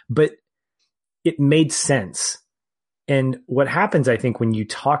 But it made sense. And what happens, I think, when you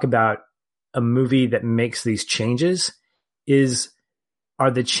talk about a movie that makes these changes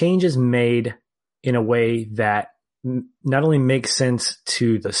are the changes made in a way that not only makes sense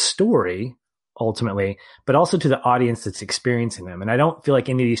to the story ultimately, but also to the audience that's experiencing them. And I don't feel like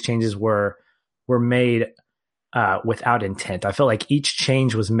any of these changes were made without intent. I feel like each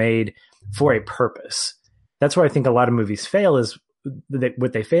change was made for a purpose. That's where I think a lot of movies fail is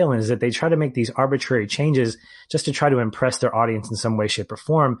what they fail in is that they try to make these arbitrary changes just to try to impress their audience in some way, shape, or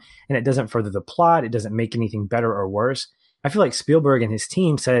form. And it doesn't further the plot. It doesn't make anything better or worse. I feel like Spielberg and his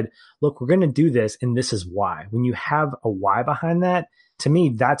team said, look, we're going to do this. And this is why. When you have a why behind that, to me,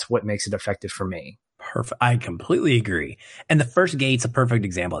 that's what makes it effective for me. Perfect. I completely agree. And the first gate's a perfect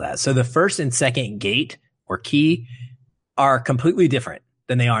example of that. So the first and second gate or key are completely different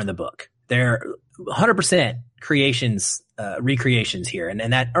than they are in the book. They're 100% recreations here.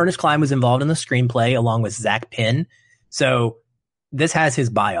 And that Ernest Cline was involved in the screenplay along with Zach Penn. So this has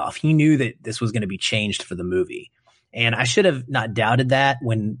his buy-off. He knew that this was going to be changed for the movie. And I should have not doubted that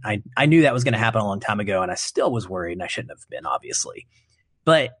when I knew that was going to happen a long time ago, and I still was worried, and I shouldn't have been, obviously.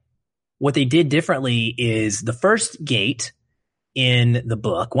 But what they did differently is the first gate in the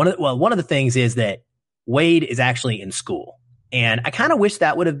book. One of the things is that Wade is actually in school. And I kind of wish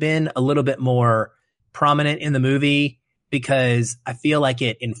that would have been a little bit more prominent in the movie because I feel like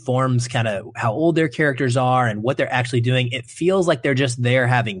it informs kind of how old their characters are and what they're actually doing. It feels like they're just there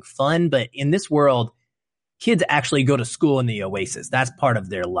having fun. But in this world, kids actually go to school in the Oasis. That's part of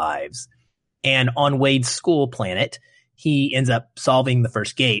their lives. And on Wade's school planet, he ends up solving the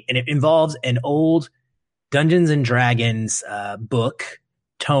first gate. And it involves an old Dungeons and Dragons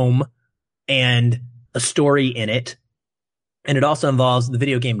tome, and a story in it. And it also involves the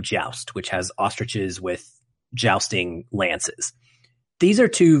video game Joust, which has ostriches with jousting lances. These are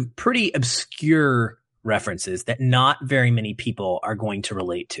two pretty obscure references that not very many people are going to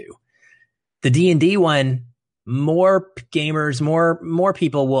relate to. The D&D one, more gamers, more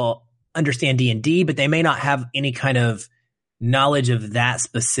people will understand D&D, but they may not have any kind of knowledge of that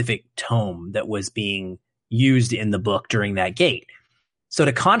specific tome that was being used in the book during that gate. So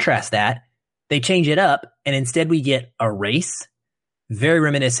to contrast that, they change it up, and instead we get a race, very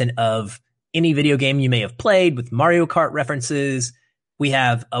reminiscent of any video game you may have played with Mario Kart references. We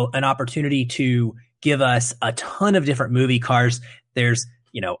have an opportunity to give us a ton of different movie cars. There's,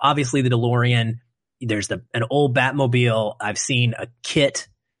 obviously the DeLorean. There's an old Batmobile. I've seen a KITT,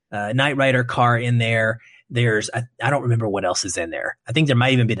 Knight Rider car in there. There's, I don't remember what else is in there. I think there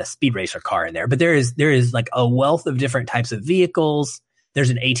might even be a Speed Racer car in there, but there is like a wealth of different types of vehicles.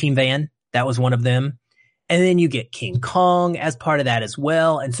 There's an A-Team van. That was one of them. And then you get King Kong as part of that as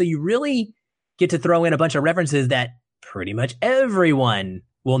well. And so you really get to throw in a bunch of references that pretty much everyone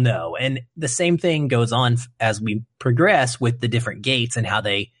will know. And the same thing goes on as we progress with the different gates and how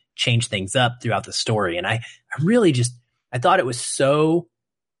they change things up throughout the story. And I thought it was so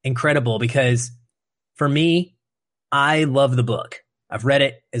incredible because for me, I love the book. I've read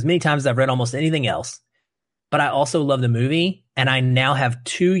it as many times as I've read almost anything else, but I also love the movie. And I now have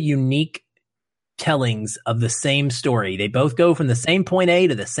two unique tellings of the same story. They both go from the same point A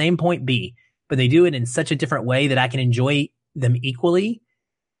to the same point B, but they do it in such a different way that I can enjoy them equally.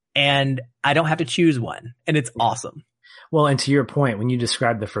 And I don't have to choose one. And it's awesome. Well, and to your point, when you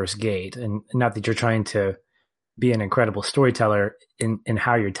describe the first gate, and not that you're trying to be an incredible storyteller in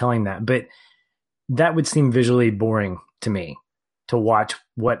how you're telling that, but that would seem visually boring to me to watch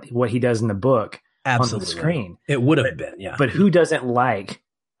what he does in the book. Absolutely. On the screen. It would have been, yeah. But who doesn't like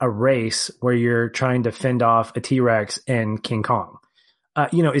a race where you're trying to fend off a T-Rex and King Kong?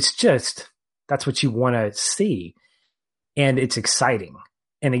 It's just, that's what you want to see. And it's exciting.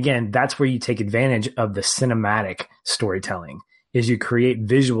 And again, that's where you take advantage of the cinematic storytelling, is you create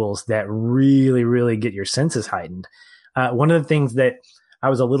visuals that really, really get your senses heightened. One of the things that I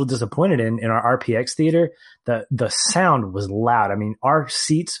was a little disappointed in our RPX theater, the sound was loud. I mean, our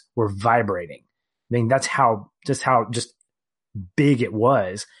seats were vibrating. I mean, that's how big it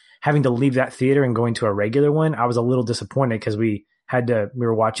was. Having to leave that theater and going to a regular one, I was a little disappointed because we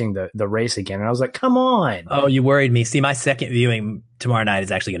were watching the race again, and I was like, come on. Oh, you worried me. See, my second viewing tomorrow night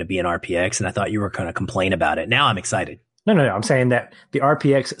is actually going to be an RPX, and I thought you were going to complain about it. Now I'm excited. No. I'm saying that the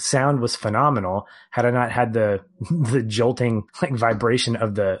RPX sound was phenomenal. Had I not had the jolting vibration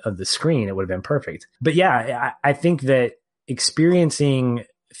of the screen, it would have been perfect. But yeah, I think that experiencing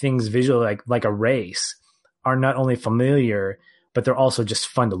things visually like a race are not only familiar, but they're also just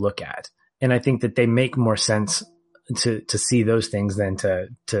fun to look at. And I think that they make more sense to see those things than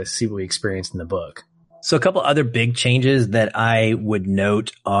to see what we experienced in the book. So a couple other big changes that I would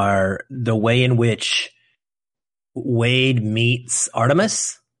note are the way in which Wade meets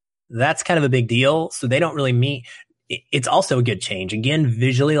Artemis. That's kind of a big deal. So they don't really meet. It's also a good change. Again,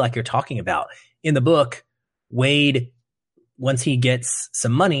 visually, like you're talking about. In the book, Wade, once he gets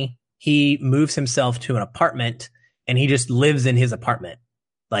some money, he moves himself to an apartment and he just lives in his apartment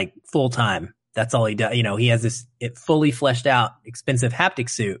like full time. That's all he does. He has this fully fleshed out, expensive haptic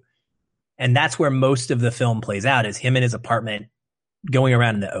suit. And that's where most of the film plays out, is him in his apartment going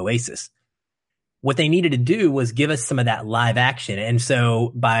around in the Oasis. What they needed to do was give us some of that live action. And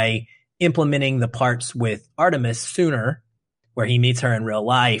so by implementing the parts with Artemis sooner, where he meets her in real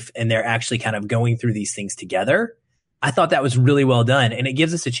life and they're actually kind of going through these things together, I thought that was really well done. And it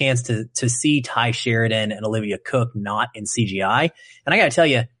gives us a chance to see Ty Sheridan and Olivia Cooke not in CGI. And I got to tell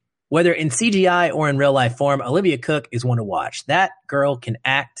you, whether in CGI or in real life form, Olivia Cooke is one to watch. That girl can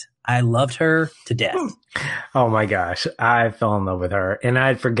act. I loved her to death. Oh my gosh. I fell in love with her. And I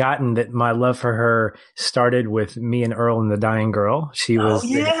had forgotten that my love for her started with Me and Earl and the Dying Girl. She was. Oh,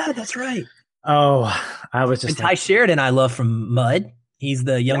 yeah, that's right. Oh, I was just. And Ty Sheridan, I love from Mud. He's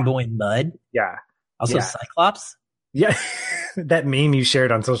the young boy in Mud. Yeah. Also Cyclops. Yeah. That meme you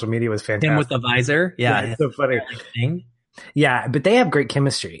shared on social media was fantastic. Him with the visor. Yeah. It's so funny. Yeah. But they have great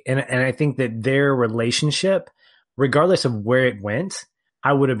chemistry. And I think that their relationship, regardless of where it went,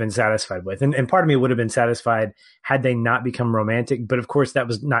 I would have been satisfied with. And part of me would have been satisfied had they not become romantic. But of course, that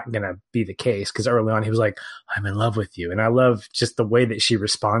was not going to be the case, because early on he was like, I'm in love with you. And I love just the way that she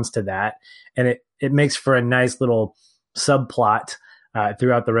responds to that. And it makes for a nice little subplot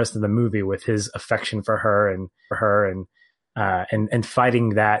throughout the rest of the movie, with his affection for her and fighting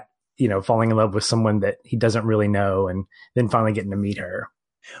that, falling in love with someone that he doesn't really know, and then finally getting to meet her.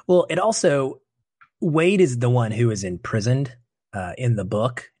 Well, it also, Wade is the one who is imprisoned in the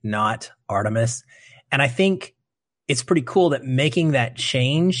book, not Artemis. And I think it's pretty cool that making that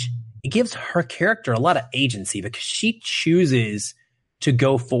change, it gives her character a lot of agency, because she chooses to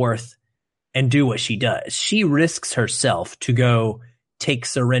go forth and do what she does. She risks herself to go take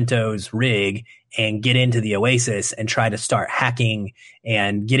Sorrento's rig and get into the Oasis and try to start hacking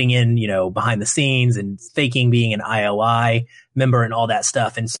and getting in, behind the scenes and faking being an IOI member and all that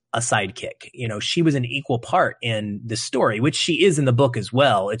stuff, and a sidekick. She was an equal part in the story, which she is in the book as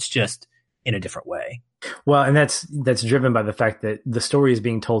well. It's just in a different way. Well, and that's driven by the fact that the story is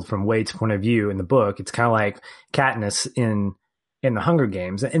being told from Wade's point of view in the book. It's kind of like Katniss in the Hunger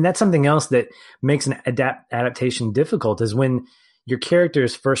Games. And that's something else that makes an adaptation difficult, is when your character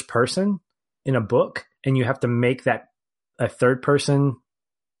is first person in a book and you have to make that a third person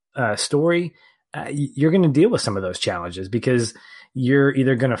story. You're going to deal with some of those challenges, because you're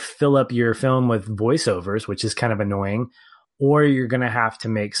either going to fill up your film with voiceovers, which is kind of annoying, or you're going to have to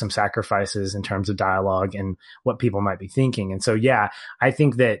make some sacrifices in terms of dialogue and what people might be thinking. And so, yeah, I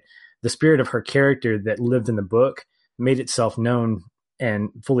think that the spirit of her character that lived in the book made itself known and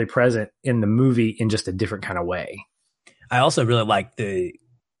fully present in the movie in just a different kind of way. I also really like the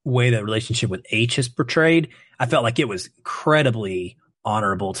way the relationship with H is portrayed. I felt like it was incredibly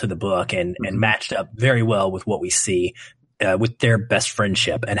honorable to the book and matched up very well with what we see with their best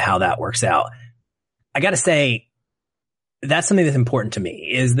friendship and how that works out. I got to say, that's something that's important to me,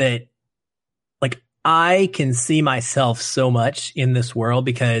 is that, like, I can see myself so much in this world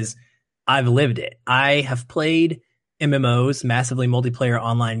because I've lived it. I have played MMOs, massively multiplayer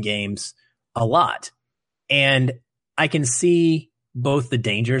online games, a lot. And I can see both the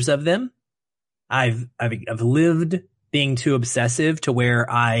dangers of them. I've lived being too obsessive to where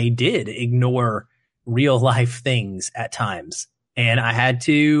I did ignore real life things at times. And I had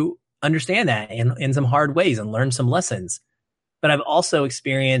to understand that in some hard ways and learn some lessons. But I've also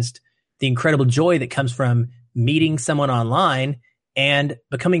experienced the incredible joy that comes from meeting someone online and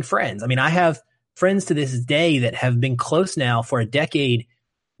becoming friends. I mean, I have friends to this day that have been close now for a decade,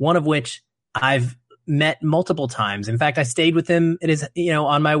 one of which I've met multiple times. In fact, I stayed with him. It is,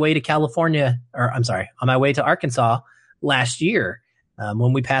 on my way to on my way to Arkansas last year.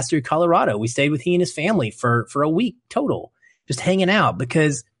 When we passed through Colorado, we stayed with he and his family for a week total, just hanging out,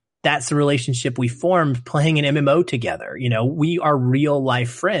 because that's the relationship we formed playing an MMO together. We are real life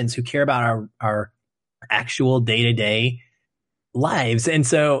friends who care about our actual day-to-day lives. And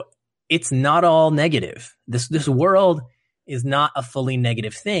so it's not all negative. This world is not a fully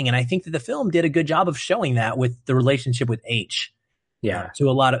negative thing. And I think that the film did a good job of showing that with the relationship with H. Yeah. To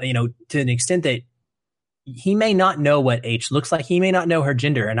a lot of, to an extent that he may not know what H looks like. He may not know her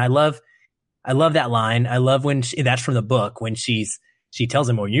gender. And I love that line. I love when that's from the book, when she tells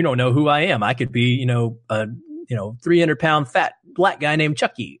him, well, you don't know who I am. I could be, a 300-pound fat black guy named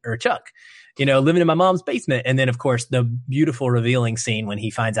Chucky or Chuck, living in my mom's basement. And then, of course, the beautiful revealing scene when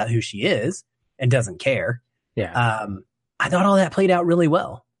he finds out who she is and doesn't care. Yeah. I thought all that played out really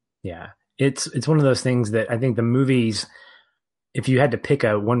well. Yeah. It's one of those things that I think the movies, if you had to pick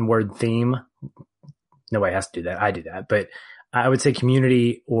a one-word theme, nobody has to do that. I do that. But I would say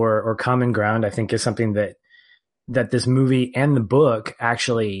community or common ground, I think, is something that this movie and the book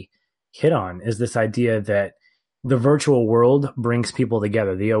actually hit on, is this idea that the virtual world brings people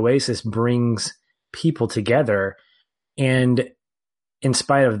together. The Oasis brings people together. And in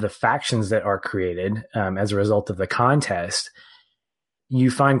spite of the factions that are created as a result of the contest, you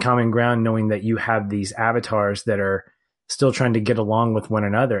find common ground knowing that you have these avatars that are still trying to get along with one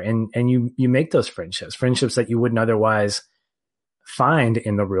another. And you make those friendships that you wouldn't otherwise find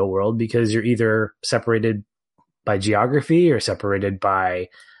in the real world, because you're either separated by geography or separated by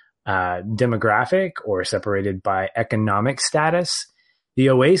demographic or separated by economic status. The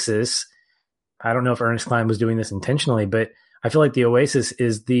Oasis, I don't know if Ernest Cline was doing this intentionally, but I feel like the Oasis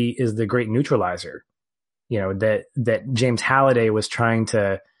is the great neutralizer, that James Halliday was trying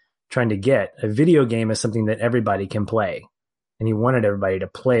to get. A video game is something that everybody can play, and he wanted everybody to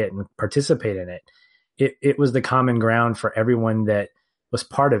play it and participate in it. It was the common ground for everyone that was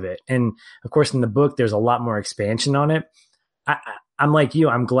part of it. And of course, in the book, there's a lot more expansion on it. I'm like you,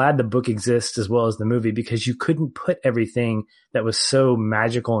 I'm glad the book exists as well as the movie, because you couldn't put everything that was so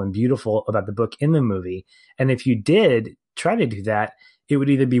magical and beautiful about the book in the movie. And if you did try to do that, it would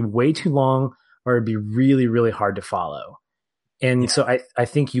either be way too long or it'd be really, really hard to follow. And so I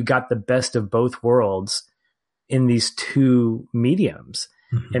think you got the best of both worlds in these two mediums.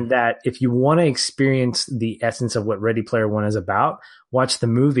 Mm-hmm. And that if you want to experience the essence of what Ready Player One is about, watch the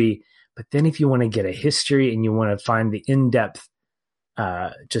movie. But then if you want to get a history and you want to find the in-depth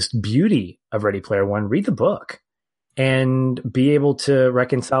just beauty of Ready Player One, read the book and be able to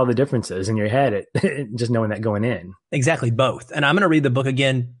reconcile the differences in your head, just knowing that going in. Exactly, both. And I'm going to read the book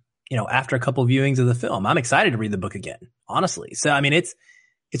again, after a couple of viewings of the film. I'm excited to read the book again, honestly. So, I mean,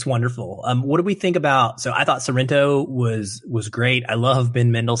 It's wonderful. What do we think about? So I thought Sorrento was great. I love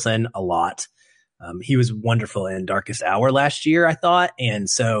Ben Mendelsohn a lot. He was wonderful in Darkest Hour last year, I thought, and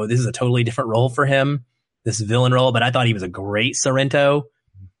so this is a totally different role for him, this villain role. But I thought he was a great Sorrento.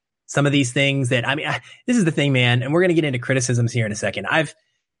 Some of these things that this is the thing, man, and we're gonna get into criticisms here in a second. I've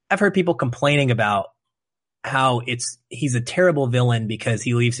heard people complaining about how he's a terrible villain because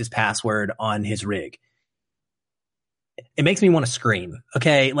he leaves his password on his rig. It makes me want to scream.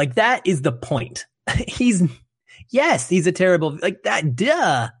 Okay. Like that is the point. He's a terrible, like that.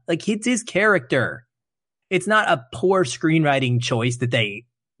 Duh. Like it's his character. It's not a poor screenwriting choice that they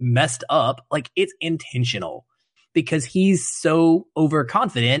messed up. Like it's intentional because he's so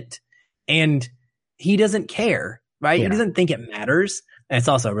overconfident and he doesn't care, right? Yeah. He doesn't think it matters. And it's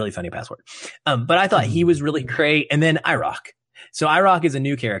also a really funny password. But I thought he was really great. And then IROC. So IROC is a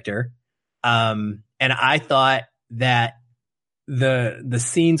new character. And I thought that the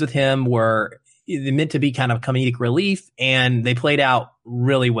scenes with him were meant to be kind of comedic relief, and they played out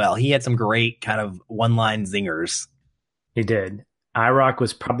really well. He had some great kind of one-line zingers. He did. IROC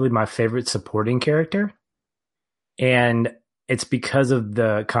was probably my favorite supporting character. And it's because of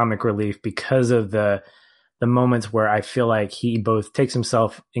the comic relief, because of the moments where I feel like he both takes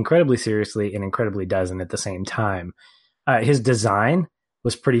himself incredibly seriously and incredibly doesn't at the same time. His design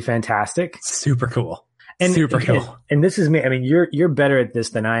was pretty fantastic. Super cool. Super cool. And this is me. I mean, you're better at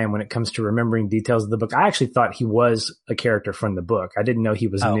this than I am when it comes to remembering details of the book. I actually thought he was a character from the book. I didn't know he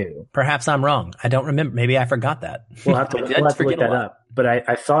was new. Perhaps I'm wrong. I don't remember. Maybe I forgot that. We'll have to look that up. But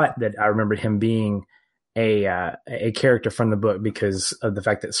I thought that I remembered him being a character from the book because of the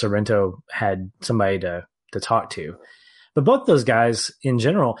fact that Sorrento had somebody to talk to. But both those guys in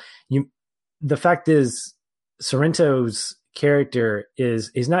general, the fact is Sorrento's character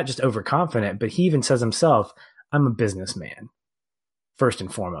is not just overconfident, but he even says himself, I'm a businessman first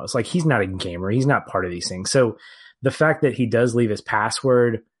and foremost. Like he's not a gamer. He's not part of these things. So the fact that he does leave his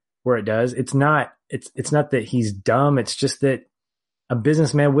password where it does, it's not that he's dumb. It's just that a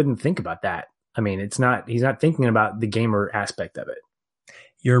businessman wouldn't think about that. I mean, he's not thinking about the gamer aspect of it.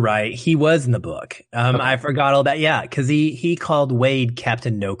 You're right. He was in the book. Okay. I forgot all that. Yeah. Cause he called Wade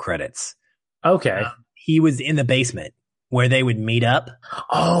Captain No Credits. Okay. He was in the basement where they would meet up.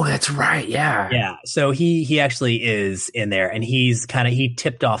 Oh, that's right. Yeah. Yeah. So he actually is in there, and he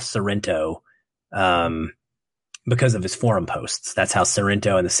tipped off Sorrento, because of his forum posts. That's how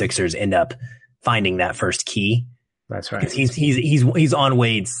Sorrento and the Sixers end up finding that first key. That's right. He's on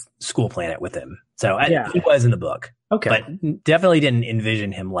Wade's school planet with him. So he was in the book. Okay. But definitely didn't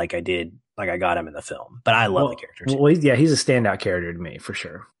envision him like I got him in the film. But I love the character too. Well, he's a standout character to me for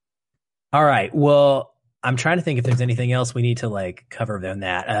sure. All right. Well, I'm trying to think if there's anything else we need to cover than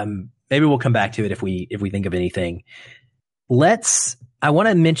that. Maybe we'll come back to it if we think of anything. I want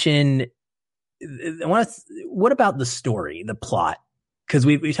to mention, what about the story, the plot? Because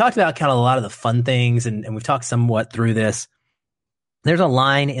we talked about kind of a lot of the fun things, and we've talked somewhat through this. There's a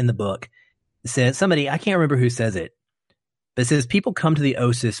line in the book that says, somebody, I can't remember who says it, but it says, people come to the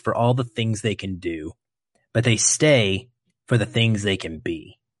Oasis for all the things they can do, but they stay for the things they can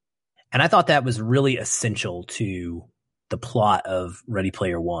be. And I thought that was really essential to the plot of Ready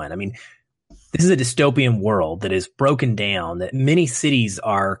Player One. I mean, this is a dystopian world that is broken down, that many cities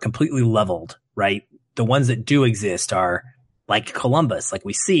are completely leveled, right? The ones that do exist are like Columbus, like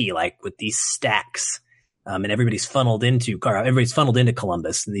we see, like with these stacks, and everybody's funneled into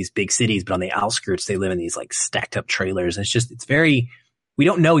Columbus in these big cities, but on the outskirts, they live in these stacked up trailers. And we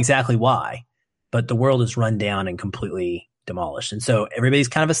don't know exactly why, but the world is run down and completely demolished. And so everybody's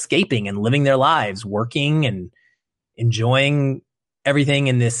kind of escaping and living their lives, working and enjoying everything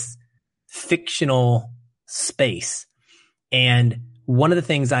in this fictional space. And one of the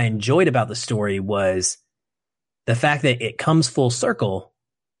things I enjoyed about the story was the fact that it comes full circle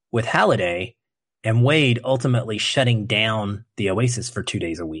with Halliday and Wade ultimately shutting down the Oasis for 2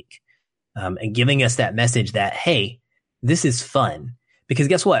 days a week, and giving us that message that, hey, this is fun. Because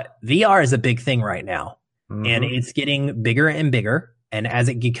guess what? VR is a big thing right now. And it's getting bigger and bigger. And as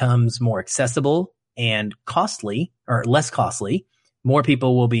it becomes more accessible and costly, or less costly, more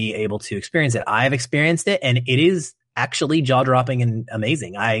people will be able to experience it. I've experienced it, and it is actually jaw-dropping and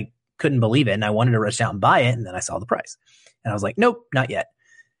amazing. I couldn't believe it, and I wanted to rush out and buy it, and then I saw the price. And I was like, nope, not yet.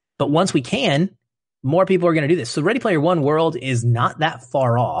 But once we can, more people are going to do this. So Ready Player One world is not that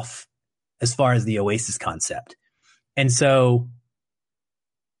far off as far as the Oasis concept. And so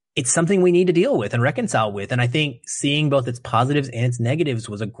it's something we need to deal with and reconcile with. And I think seeing both its positives and its negatives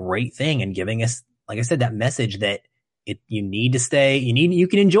was a great thing, and giving us, like I said, that message that you need to stay, you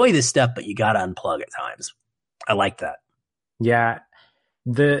can enjoy this stuff, but you got to unplug at times. I like that. Yeah.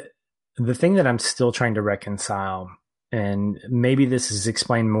 The thing that I'm still trying to reconcile, and maybe this is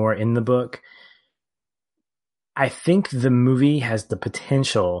explained more in the book, I think the movie has the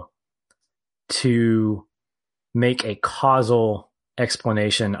potential to make a causal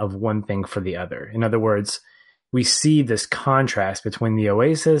explanation of one thing for the other. In other words, we see this contrast between the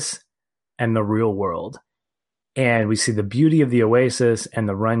Oasis and the real world. And we see the beauty of the Oasis and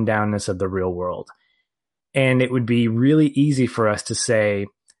the rundownness of the real world. And it would be really easy for us to say,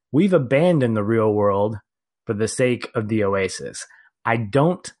 we've abandoned the real world for the sake of the Oasis. I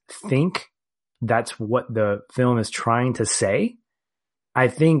don't think that's what the film is trying to say. I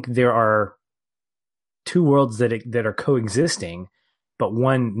think there are two worlds that are coexisting, but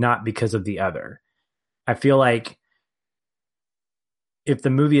one not because of the other. I feel like if the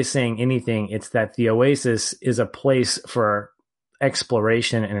movie is saying anything, it's that the Oasis is a place for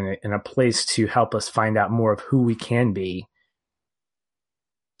exploration and a place to help us find out more of who we can be,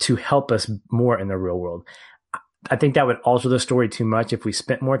 to help us more in the real world. I think that would alter the story too much if we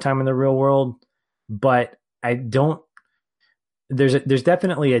spent more time in the real world, but I don't. There's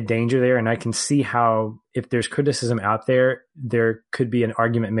definitely a danger there, and I can see how if there's criticism out there, there could be an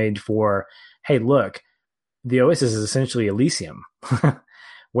argument made for, hey, look, the Oasis is essentially Elysium,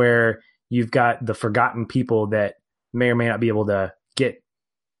 where you've got the forgotten people that may or may not be able to get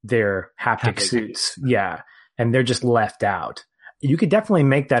their haptic suits. Yeah. And they're just left out. You could definitely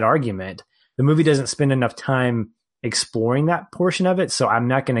make that argument. The movie doesn't spend enough time exploring that portion of it, so I'm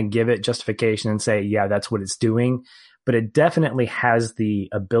not going to give it justification and say, yeah, that's what it's doing. But it definitely has the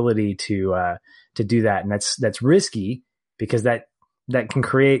ability to do that. And that's risky because that can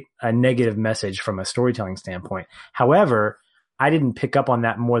create a negative message from a storytelling standpoint. However, I didn't pick up on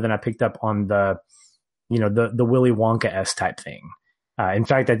that more than I picked up on the Willy Wonka-esque type thing. In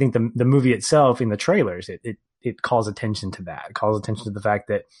fact, I think the movie itself in the trailers, it calls attention to that. It calls attention to the fact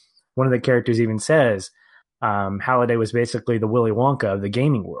that one of the characters even says Halliday was basically the Willy Wonka of the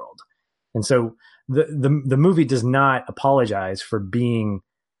gaming world. And so the movie does not apologize for being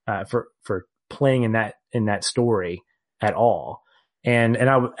for playing in that story at all. And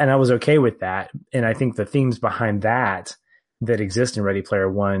I was okay with that. And I think the themes behind that exist in Ready Player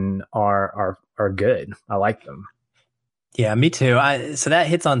One are good. I like them. Yeah, me too. So that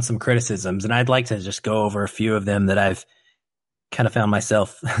hits on some criticisms, and I'd like to just go over a few of them that I've kind of found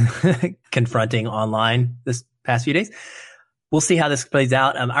myself confronting online this past few days. We'll see how this plays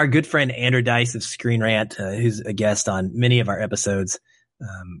out. Our good friend Andrew Dice of Screen Rant, who's a guest on many of our episodes,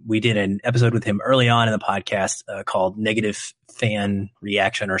 we did an episode with him early on in the podcast called Negative Fan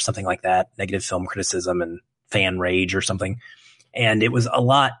Reaction or something like that, Negative Film Criticism and Fan Rage or something. And it was a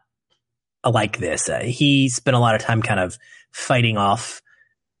lot like this. He spent a lot of time kind of fighting off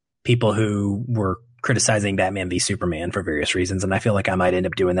people who were criticizing Batman v Superman for various reasons. And I feel like I might end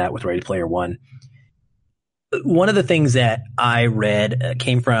up doing that with Ready Player One. One of the things that I read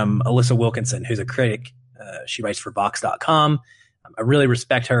came from Alyssa Wilkinson, who's a critic. She writes for Vox.com. I really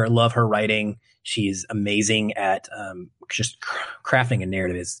respect her, love her writing. She's amazing at just crafting a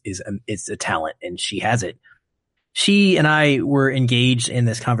narrative is a talent, and she has it. She and I were engaged in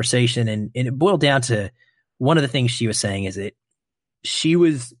this conversation, and it boiled down to one of the things she was saying is that she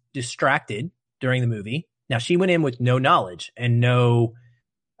was distracted during the movie. Now, she went in with no knowledge and no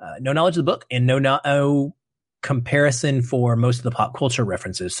knowledge of the book and no comparison for most of the pop culture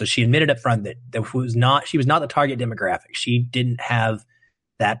references. So she admitted up front that she was not the target demographic. She didn't have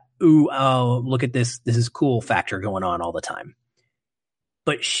that, look at this is cool factor going on all the time.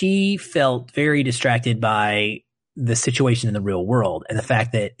 But she felt very distracted by the situation in the real world and the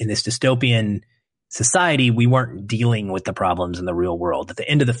fact that in this dystopian society, we weren't dealing with the problems in the real world. At the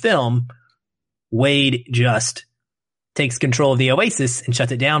end of the film, Wade just takes control of the Oasis and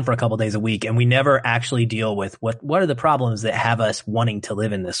shuts it down for a couple days a week. And we never actually deal with what are the problems that have us wanting to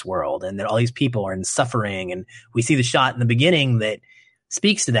live in this world. And that all these people are in suffering. And we see the shot in the beginning that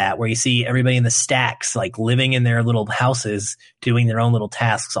speaks to that, where you see everybody in the stacks, like living in their little houses, doing their own little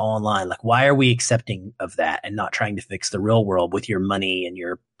tasks all online. Like, why are we accepting of that and not trying to fix the real world with your money and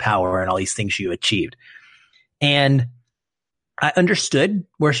your power and all these things you achieved? And I understood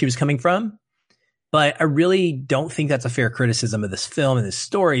where she was coming from. But I really don't think that's a fair criticism of this film and this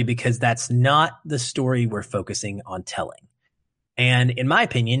story, because that's not the story we're focusing on telling. And in my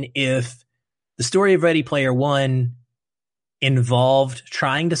opinion, if the story of Ready Player One involved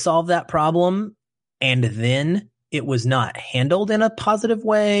trying to solve that problem and then it was not handled in a positive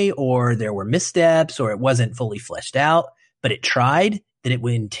way, or there were missteps, or it wasn't fully fleshed out, but it tried, that it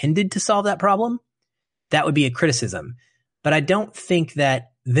intended to solve that problem, that would be a criticism. But I don't think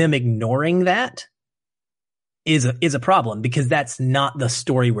that them ignoring that is a problem, because that's not the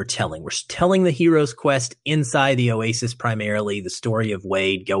story we're telling. We're telling the hero's quest inside the Oasis primarily, the story of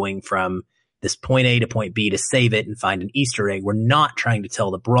Wade going from this point A to point B to save it and find an Easter egg. We're not trying to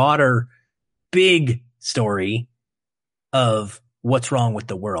tell the broader, big story of what's wrong with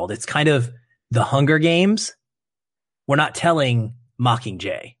the world. It's kind of the Hunger Games. We're not telling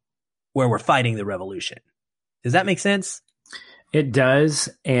Mockingjay, where we're fighting the revolution. Does that make sense? It does,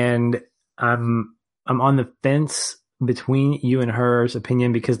 and I'm on the fence between you and her's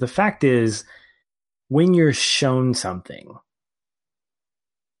opinion, because the fact is, when you're shown something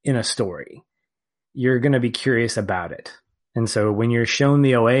in a story, you're going to be curious about it. And so when you're shown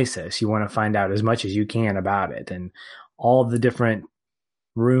the Oasis, you want to find out as much as you can about it and all the different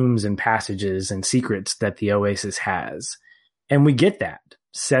rooms and passages and secrets that the Oasis has. And we get that.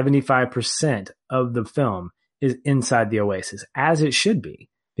 75% of the film is inside the Oasis, as it should be.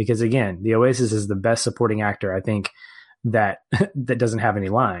 Because again, the Oasis is the best supporting actor, I think, that doesn't have any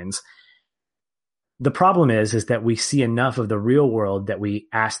lines. The problem is that we see enough of the real world that we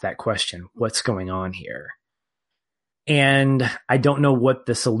ask that question, what's going on here? And I don't know what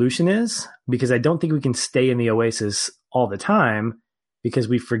the solution is, because I don't think we can stay in the Oasis all the time, because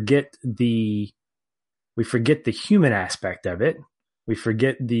we forget the human aspect of it. We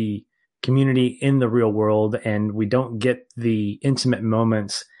forget the community in the real world, and we don't get the intimate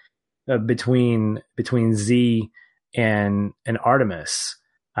moments between Z and Artemis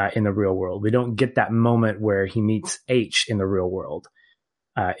in the real world. We don't get that moment where he meets H in the real world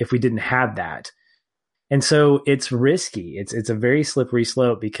if we didn't have that. And so it's risky. It's a very slippery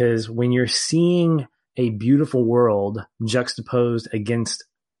slope, because when you're seeing a beautiful world juxtaposed against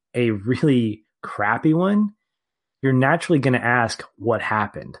a really crappy one, you're naturally going to ask what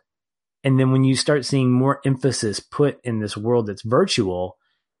happened. And then when you start seeing more emphasis put in this world that's virtual,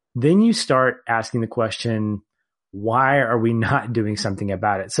 then you start asking the question, why are we not doing something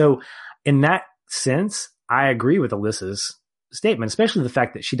about it? So in that sense, I agree with Alyssa's statement, especially the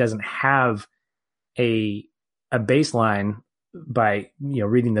fact that she doesn't have a baseline by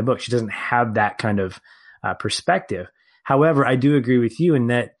reading the book. She doesn't have that kind of perspective. However, I do agree with you in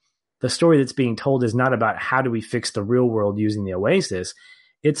that the story that's being told is not about how do we fix the real world using the Oasis.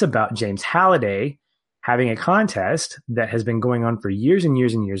 It's about James Halliday having a contest that has been going on for years and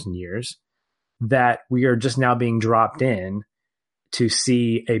years and years and years, that we are just now being dropped in to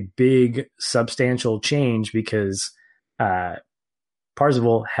see a big substantial change because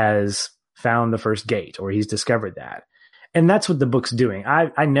Parzival has found the first gate, or he's discovered that. And that's what the book's doing.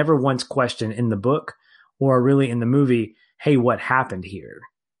 I never once questioned in the book or really in the movie, hey, what happened here?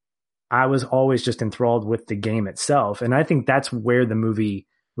 I was always just enthralled with the game itself. And I think that's where the movie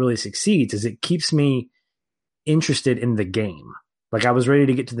really succeeds, is it keeps me interested in the game. Like, I was ready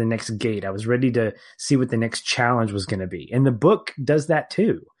to get to the next gate. I was ready to see what the next challenge was going to be. And the book does that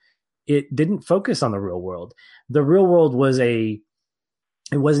too. It didn't focus on the real world. The real world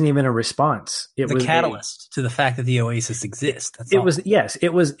it wasn't even a response. It was a catalyst to the fact that the Oasis exists. It was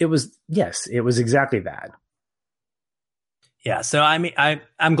exactly that. Yeah. So I mean,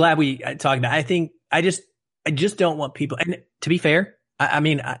 I'm glad we talked about it. I think I just don't want people, and to be fair,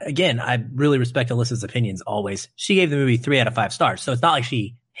 I really respect Alyssa's opinions always. She gave the movie 3 out of 5 stars. So it's not like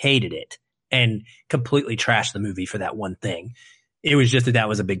she hated it and completely trashed the movie for that one thing. It was just that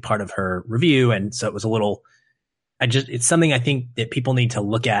was a big part of her review. And so it was it's something I think that people need to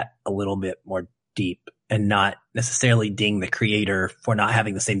look at a little bit more deep, and not necessarily ding the creator for not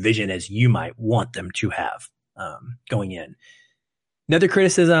having the same vision as you might want them to have going in. Another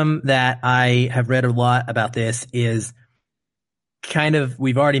criticism that I have read a lot about this is kind of,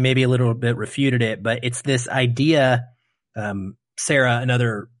 we've already maybe a little bit refuted it, but it's this idea, Sarah,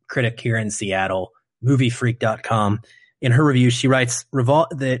 another critic here in Seattle, moviefreak.com, in her review, she writes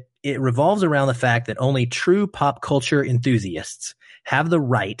that it revolves around the fact that only true pop culture enthusiasts have the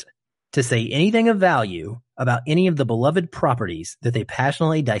right to say anything of value about any of the beloved properties that they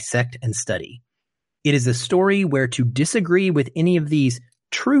passionately dissect and study. It is a story where to disagree with any of these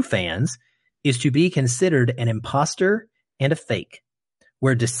true fans is to be considered an imposter and a fake,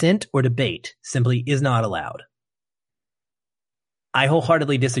 where dissent or debate simply is not allowed. I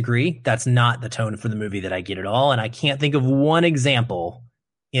wholeheartedly disagree. That's not the tone for the movie that I get at all. And I can't think of one example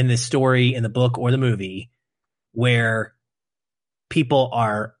in this story, in the book or the movie, where people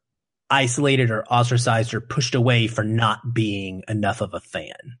are isolated or ostracized or pushed away for not being enough of a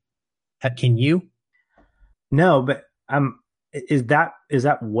fan. Can you? No, but is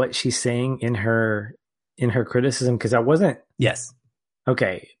that what she's saying in her criticism? Because I wasn't. Yes.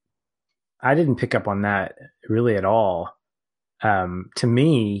 Okay. I didn't pick up on that really at all. To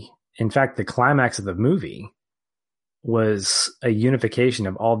me, in fact, the climax of the movie was a unification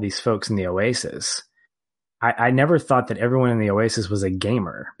of all these folks in the Oasis. I never thought that everyone in the Oasis was a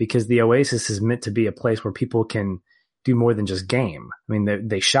gamer, because the Oasis is meant to be a place where people can do more than just game. I mean,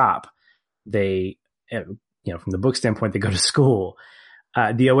 they shop, they, from the book standpoint, they go to school.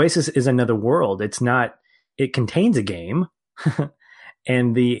 The Oasis is another world. It contains a game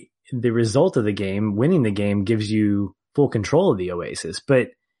and the result of the game, winning the game, gives you full control of the Oasis. But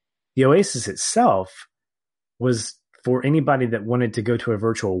the Oasis itself was for anybody that wanted to go to a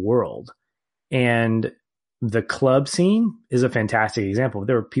virtual world. And the club scene is a fantastic example.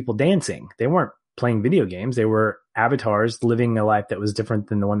 There were people dancing. They weren't playing video games. They were avatars living a life that was different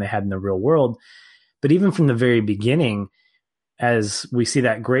than the one they had in the real world. But even from the very beginning, as we see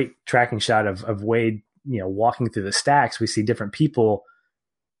that great tracking shot of Wade, walking through the stacks, we see different people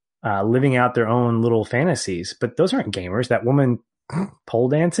living out their own little fantasies. But those aren't gamers. That woman pole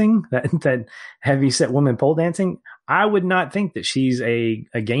dancing, that heavy set woman pole dancing, I would not think that she's a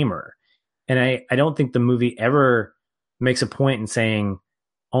gamer. And I don't think the movie ever makes a point in saying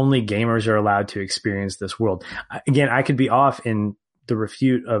only gamers are allowed to experience this world. Again, I could be off in the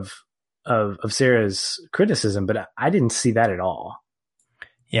refute of Sarah's criticism, but I didn't see that at all.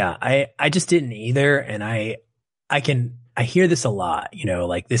 Yeah, I just didn't either. And I hear this a lot,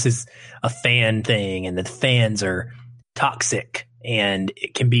 like this is a fan thing and the fans are toxic and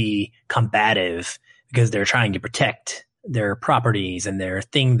it can be combative because they're trying to protect their properties and their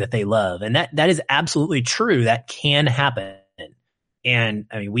thing that they love. And that is absolutely true. That can happen. And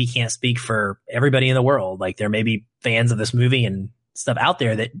I mean, we can't speak for everybody in the world. Like there may be fans of this movie and stuff out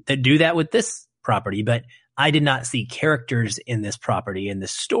there that do that with this property, but I did not see characters in this property, in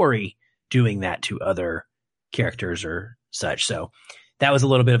this story, doing that to other characters or such. So that was a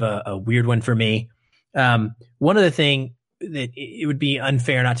little bit of a weird one for me. One other thing that it would be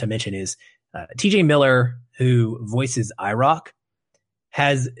unfair not to mention is TJ Miller, who voices IROC,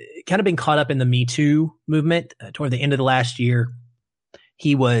 has kind of been caught up in the Me Too movement toward the end of the last year.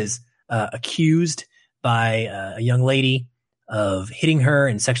 He was accused by a young lady of hitting her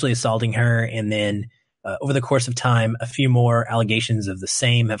and sexually assaulting her. And then over the course of time, a few more allegations of the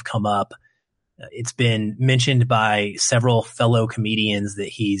same have come up. It's been mentioned by several fellow comedians that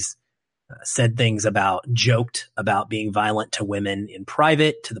he's joked about being violent to women in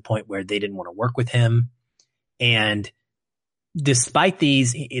private to the point where they didn't want to work with him. And despite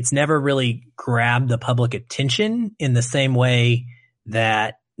these, it's never really grabbed the public attention in the same way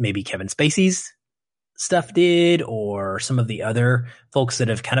that maybe Kevin Spacey's stuff did, or some of the other folks that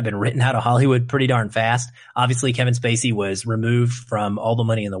have kind of been written out of Hollywood pretty darn fast. Obviously, Kevin Spacey was removed from All the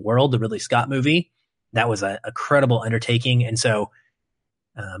Money in the World, the Ridley Scott movie. That was a credible undertaking. And so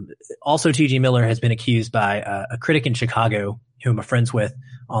also T.J. Miller has been accused by a critic in Chicago who I'm friends with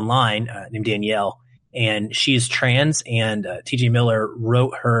online named Danielle, and she is trans, and T.J. Miller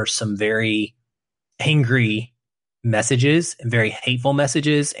wrote her some very angry messages and very hateful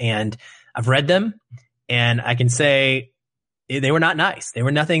messages, and I've read them, and I can say they were not nice. They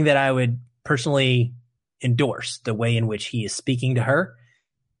were nothing that I would personally endorse, the way in which he is speaking to her.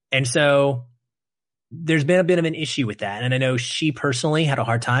 And so there's been a bit of an issue with that. And I know she personally had a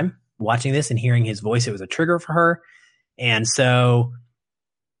hard time watching this and hearing his voice. It was a trigger for her. And so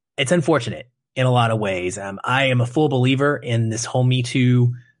it's unfortunate in a lot of ways. I am a full believer in this whole Me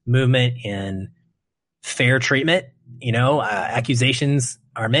Too movement and fair treatment. Accusations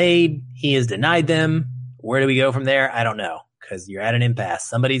are made. He has denied them. Where do we go from there? I don't know, because you're at an impasse.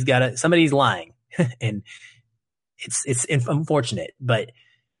 Somebody's lying and it's unfortunate, but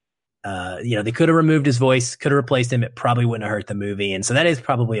they could have removed his voice, could have replaced him. It probably wouldn't have hurt the movie. And so that is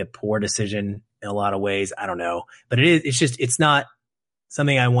probably a poor decision in a lot of ways. I don't know, but it's not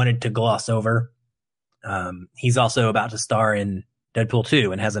something I wanted to gloss over. He's also about to star in Deadpool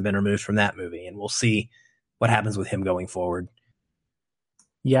 2 and hasn't been removed from that movie. And we'll see what happens with him going forward.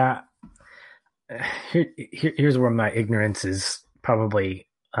 Yeah. Here's where my ignorance is probably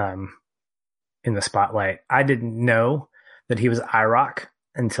in the spotlight. I didn't know that he was IROC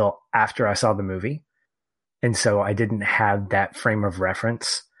until after I saw the movie. And so I didn't have that frame of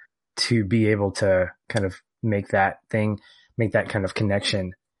reference to be able to kind of make that kind of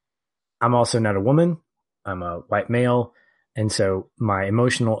connection. I'm also not a woman. I'm a white male. And so my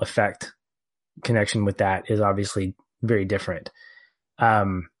emotional effect connection with that is obviously very different.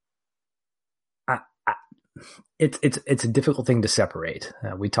 It's a difficult thing to separate.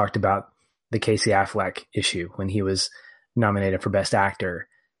 We talked about the Casey Affleck issue when he was nominated for Best Actor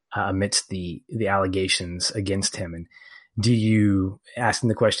amidst the allegations against him. And asking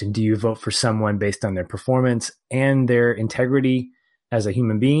the question, do you vote for someone based on their performance and their integrity as a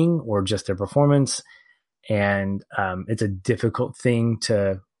human being, or just their performance? and it's a difficult thing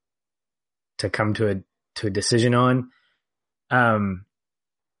to come to a decision on.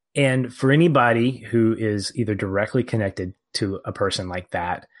 And for anybody who is either directly connected to a person like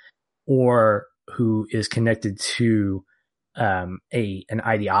that, or who is connected to an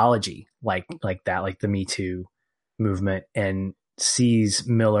ideology like that, like the Me Too movement, and sees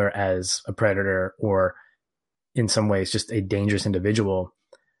Miller as a predator or in some ways just a dangerous individual,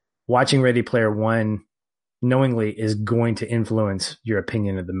 watching Ready Player One knowingly is going to influence your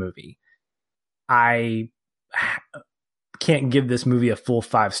opinion of the movie. I can't give this movie a full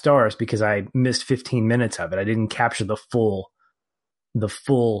 5 stars because I missed 15 minutes of it. I didn't capture the full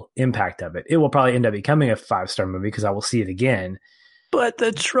impact of it. It will probably end up becoming a 5-star movie because I will see it again. But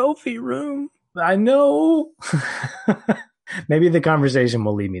the trophy room. I know. Maybe the conversation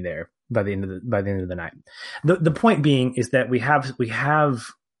will lead me there by the end of the night. The point being is that we have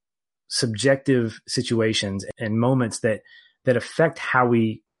subjective situations and moments that affect how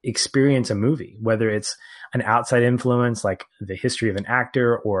we experience a movie, whether it's an outside influence like the history of an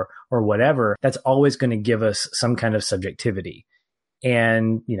actor or whatever. That's always going to give us some kind of subjectivity.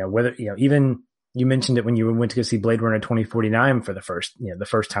 And whether even you mentioned it when you went to go see Blade Runner 2049 for the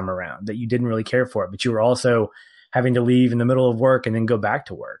first time around, that you didn't really care for it, but you were also having to leave in the middle of work and then go back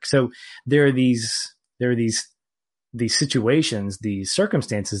to work. So there are these situations, these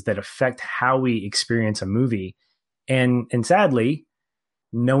circumstances that affect how we experience a movie. And sadly,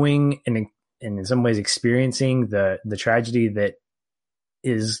 knowing and in some ways experiencing the tragedy that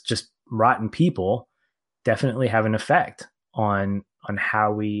is just rotten people definitely have an effect on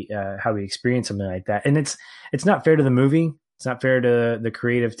how we experience something like that. And it's not fair to the movie. It's not fair to the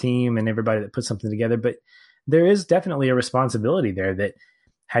creative team and everybody that put something together, but there is definitely a responsibility there that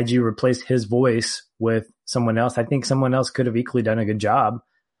had you replaced his voice with someone else, I think someone else could have equally done a good job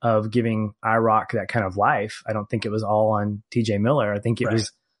of giving IROC that kind of life. I don't think it was all on TJ Miller. I think it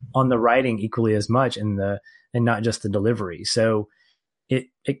was on the writing equally as much and not just the delivery. So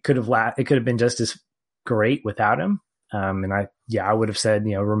it could have been just as great without him. And I would have said,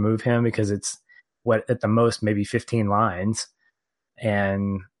 remove him because it's at the most maybe 15 lines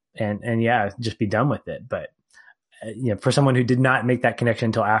and just be done with it. But for someone who did not make that connection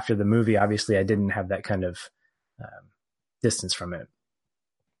until after the movie, obviously I didn't have that kind of distance from it.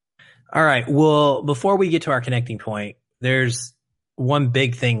 All right. Well, before we get to our connecting point, there's one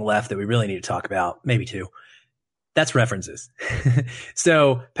big thing left that we really need to talk about, maybe two. That's references.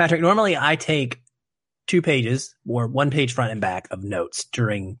 So, Patrick, normally I take 2 pages or 1 page front and back of notes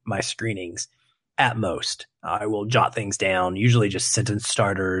during my screenings at most. I will jot things down, usually just sentence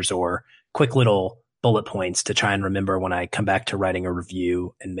starters or quick little bullet points to try and remember when I come back to writing a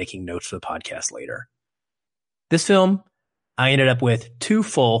review and making notes for the podcast later. This film, I ended up with 2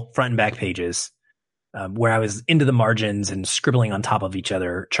 full front and back pages where I was into the margins and scribbling on top of each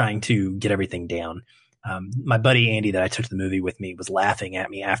other, trying to get everything down. My buddy Andy that I took to the movie with me was laughing at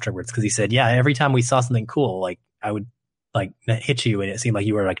me afterwards because he said, yeah, every time we saw something cool, like I would like hit you and it seemed like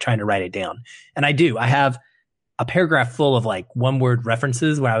you were like trying to write it down. And I do. I have a paragraph full of like 1-word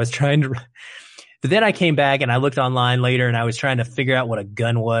references where I was trying to, but then I came back and I looked online later and I was trying to figure out what a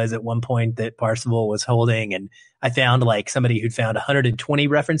gun was at one point that Parsival was holding. And I found like somebody who'd found 120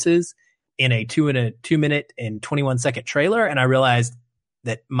 references in a 2 minute and 21 second trailer. And I realized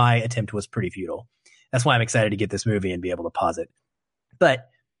that my attempt was pretty futile. That's why I'm excited to get this movie and be able to pause it. But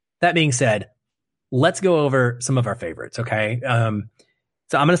that being said, let's go over some of our favorites. Okay. So I'm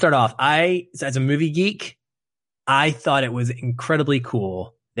going to start off. As a movie geek, I thought it was incredibly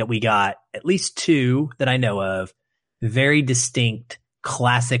cool that we got at least 2 that I know of very distinct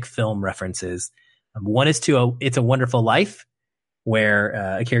classic film references. One is to It's a Wonderful Life,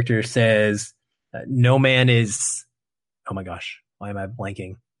 where a character says, no man is, oh my gosh, why am I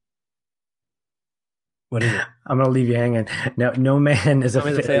blanking? What is it? I'm going to leave you hanging. No man is a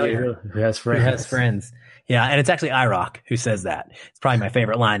failure who has friends. Yeah, and it's actually IROC who says that. It's probably my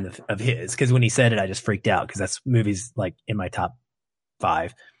favorite line of his, because when he said it, I just freaked out because that's movies like in my top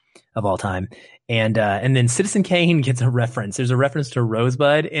 5 of all time. And then Citizen Kane gets a reference. There's a reference to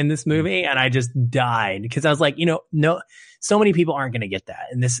Rosebud in this movie, and I just died because I was like, no, so many people aren't going to get that.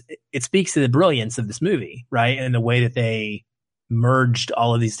 And it speaks to the brilliance of this movie, right? And the way that they merged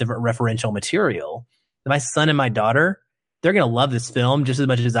all of these different referential material. My son and my daughter, they're going to love this film just as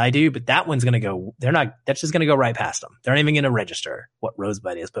much as I do, but that one's going to go, that's just going to go right past them. They're not even going to register what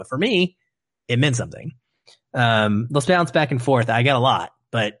Rosebud is. But for me, it meant something. Let's bounce back and forth. I got a lot,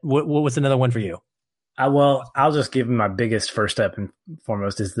 but what was another one for you? Well, I'll just give him my biggest first up and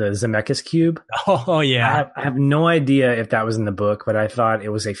foremost is the Zemeckis cube. Oh yeah. I have no idea if that was in the book, but I thought it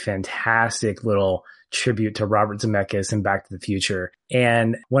was a fantastic little tribute to Robert Zemeckis and Back to the Future.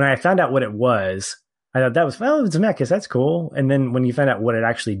 And when I found out what it was, I thought that was, well, Zemeckis, that's cool. And then when you find out what it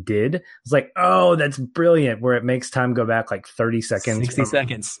actually did, it's like, oh, that's brilliant, where it makes time go back like 30 seconds. 60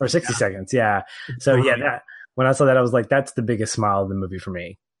 seconds. Or 60 seconds, yeah. So yeah, when I saw that, I was like, that's the biggest smile of the movie for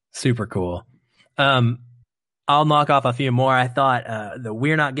me. Super cool. I'll knock off a few more. I thought the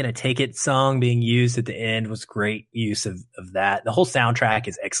We're Not Gonna Take It song being used at the end was great use of that. The whole soundtrack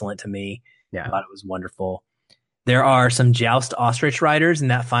is excellent to me. Yeah. I thought it was wonderful. There are some Joust Ostrich riders in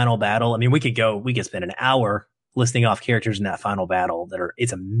that final battle. I mean, we could spend an hour listing off characters in that final battle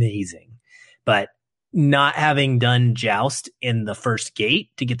it's amazing. But not having done Joust in the first gate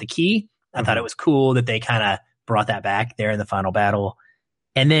to get the key, I thought it was cool that they kind of brought that back there in the final battle.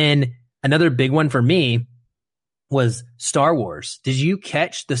 And then another big one for me was Star Wars. Did you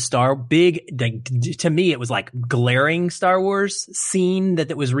catch the to me, it was like glaring Star Wars scene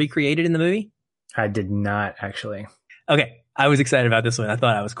that was recreated in the movie? I did not actually. Okay. I was excited about this one. I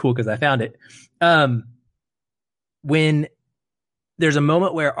thought it was cool because I found it. When there's a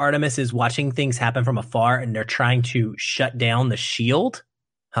moment where Artemis is watching things happen from afar and they're trying to shut down the shield.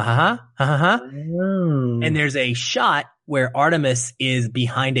 And there's a shot where Artemis is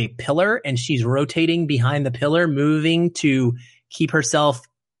behind a pillar and she's rotating behind the pillar, moving to keep herself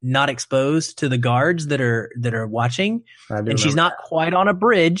not exposed to the guards that are watching. And she's not quite on a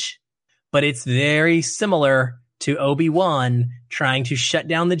bridge, but it's very similar to Obi-Wan trying to shut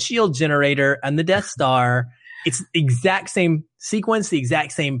down the shield generator and the Death Star. It's the exact same sequence. The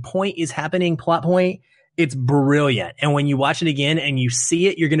exact same point is happening, plot point. It's brilliant. And when you watch it again and you see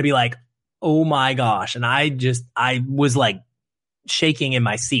it, you're going to be like, oh my gosh. And I was like shaking in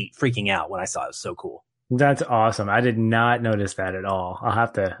my seat, freaking out when I saw it. It was so cool. That's awesome. I did not notice that at all.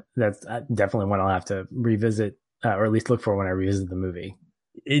 That's definitely one I'll have to revisit, or at least look for when I revisit the movie.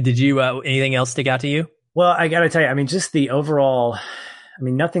 Did you, anything else stick out to you? Well, I got to tell you, I mean, just the overall, I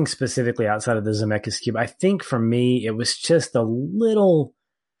mean, nothing specifically outside of the Zemeckis cube. I think for me, it was just the little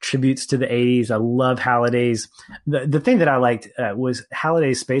tributes to the 80s. I love Halliday's. The thing that I liked was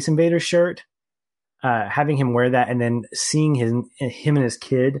Halliday's Space Invader shirt, having him wear that and then seeing him and his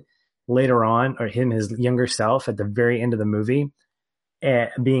kid later on, or his younger self at the very end of the movie.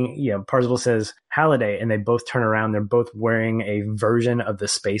 Being, Parzival says Halliday, and they both turn around. They're both wearing a version of the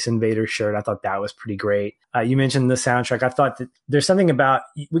Space Invader shirt. I thought that was pretty great. You mentioned the soundtrack. I thought that there's something about,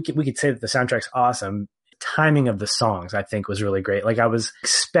 we could say that the soundtrack's awesome. Timing of the songs, I think, was really great. Like, I was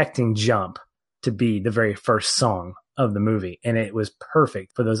expecting Jump to be the very first song of the movie, and it was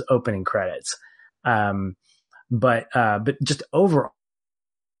perfect for those opening credits. But just overall,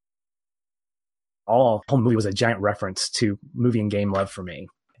 the whole movie was a giant reference to movie and game love for me.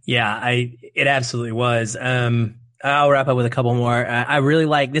 Yeah, it absolutely was. I'll wrap up with a couple more. I really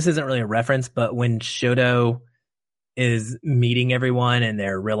like, this isn't really a reference, but when Shoto is meeting everyone and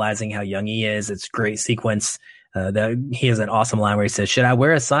they're realizing how young he is, it's a great sequence. He has an awesome line where he says, "Should I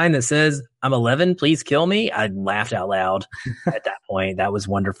wear a sign that says I'm 11, please kill me?" I laughed out loud at that point. That was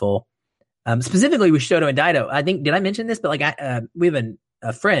wonderful. Specifically with Shoto and Daido, I think, did I mention this? But like, we have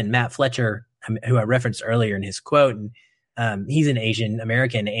a friend, Matt Fletcher, who I referenced earlier in his quote, and he's an Asian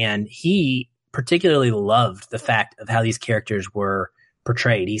American, and he particularly loved the fact of how these characters were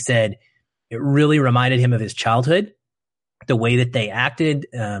portrayed. He said it really reminded him of his childhood, the way that they acted,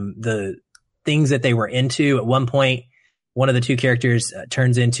 the things that they were into. At one point, one of the two characters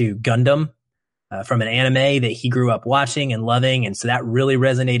turns into Gundam from an anime that he grew up watching and loving, and so that really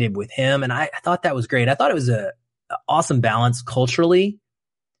resonated with him, and I thought that was great. I thought it was a awesome balance culturally,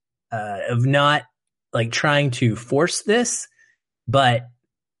 of not like trying to force this, but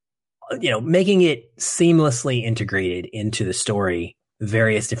making it seamlessly integrated into the story,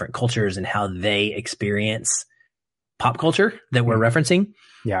 various different cultures and how they experience pop culture that we're referencing.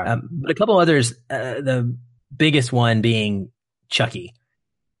 Yeah. But a couple others, the biggest one being Chucky.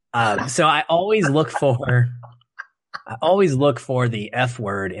 So I always look for the F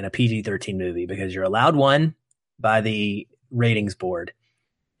word in a PG-13 movie because you're allowed one by the ratings board.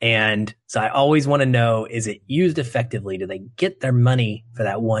 And so I always want to know, is it used effectively? Do they get their money for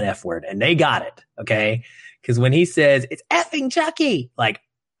that one F word? And they got it. Okay. Because when he says it's effing Chucky, like,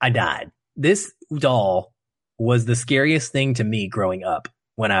 I died. This doll was the scariest thing to me growing up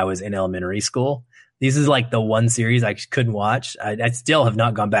when I was in elementary school. This is like the one series I couldn't watch. I still have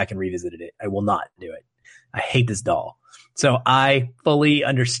not gone back and revisited it. I will not do it. I hate this doll. So I fully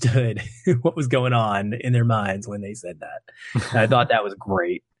understood what was going on in their minds when they said that. I thought that was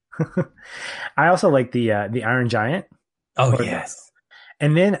great. I also like the Iron Giant. Oh, Or- yes.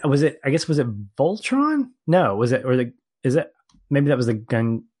 And then was it? I guess was it Voltron? No, was it? Or the is it? Maybe that was the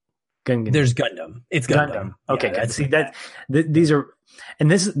gun. There's Gundam. It's Gundam. Okay, Yeah, good. See that these are,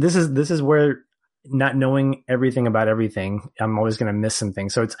 and this is where not knowing everything about everything, I'm always going to miss some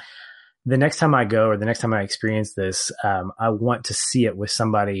things. So it's the next time I go or the next time I experience this, I want to see it with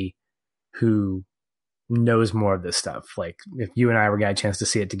somebody who knows more of this stuff. Like if you and I were getting a chance to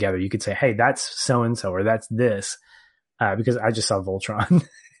see it together, you could say, "Hey, that's so and so," or "That's this," because I just saw Voltron.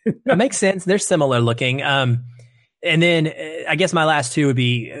 That makes sense. They're similar looking. And then I guess my last two would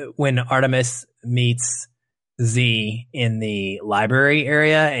be when Artemis meets Z in the library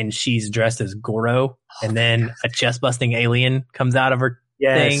area and she's dressed as Goro, and then a chest busting alien comes out of her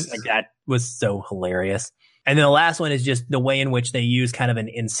thing. Like, that was so hilarious. And then the last one is just the way in which they use kind of an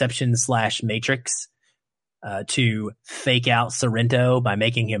Inception / Matrix to fake out Sorrento by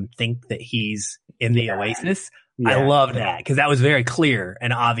making him think that he's in the Oasis. Yeah. I love that because that was very clear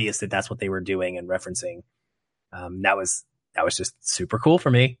and obvious that that's what they were doing and referencing. That was just super cool for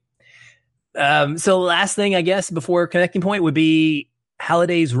me. So last thing, I guess, before connecting point would be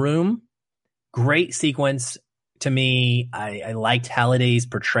Halliday's room. Great sequence to me. I liked Halliday's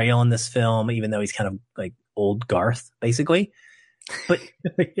portrayal in this film, even though he's kind of like old Garth, basically. But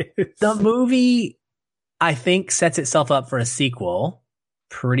the movie, I think, sets itself up for a sequel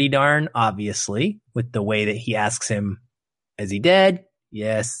pretty darn obviously with the way that he asks him, "Is he dead?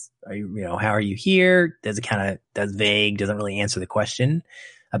 Yes. Are you, how are you here?" Does vague, doesn't really answer the question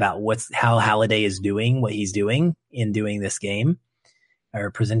about how Halliday is doing what he's doing in doing this game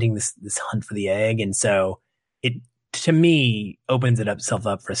or presenting this hunt for the egg. And so it, to me, opens itself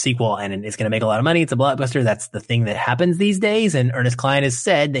up for a sequel, and it's going to make a lot of money. It's a blockbuster. That's the thing that happens these days. And Ernest Cline has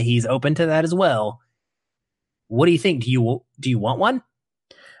said that he's open to that as well. What do you think? Do you want one?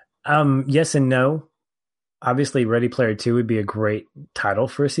 Yes and no. Obviously, Ready Player 2 would be a great title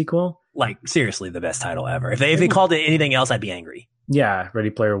for a sequel. Like, seriously, the best title ever. If they called it anything else, I'd be angry. Yeah,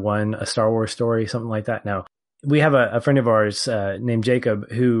 Ready Player 1, a Star Wars story, something like that. No. We have a friend of ours named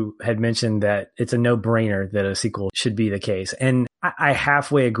Jacob who had mentioned that it's a no-brainer that a sequel should be the case. And I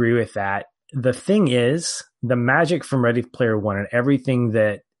halfway agree with that. The thing is, the magic from Ready Player 1 and everything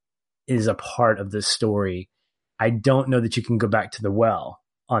that is a part of this story, I don't know that you can go back to the well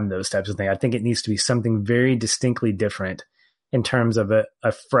on those types of things. I think it needs to be something very distinctly different in terms of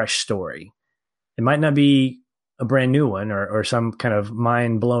a fresh story. It might not be a brand new one or some kind of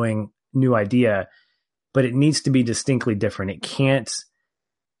mind-blowing new idea, but it needs to be distinctly different. It can't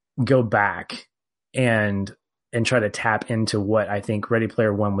go back and try to tap into what I think Ready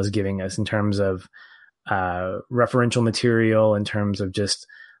Player 1 was giving us in terms of referential material, in terms of just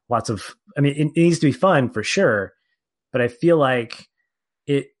lots of, it needs to be fun for sure, but I feel like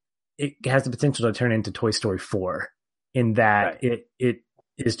it has the potential to turn into Toy Story 4 in that right. it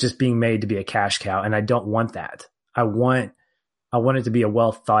is just being made to be a cash cow. And I don't want that. I want it to be a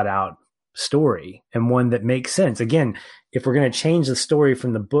well thought out story and one that makes sense. Again, if we're going to change the story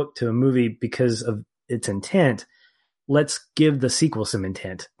from the book to a movie because of its intent, let's give the sequel some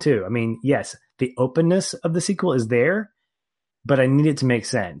intent too. Yes, the openness of the sequel is there, but I need it to make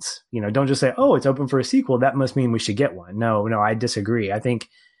sense. Don't just say, "Oh, it's open for a sequel. That must mean we should get one." No, I disagree. I think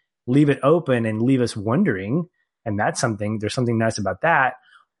leave it open and leave us wondering. And there's something nice about that.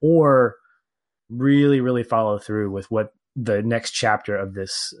 Or really, really follow through with what the next chapter of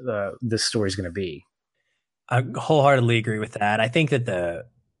this story is going to be. I wholeheartedly agree with that. I think that the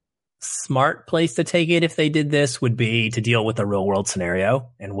smart place to take it if they did this would be to deal with the real world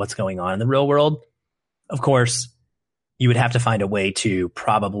scenario and what's going on in the real world. Of course, you would have to find a way to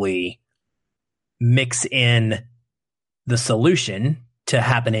probably mix in the solution to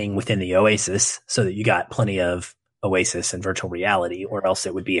happening within the Oasis so that you got plenty of Oasis and virtual reality, or else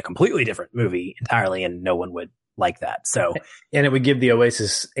it would be a completely different movie entirely and no one would like that. So, and it would give the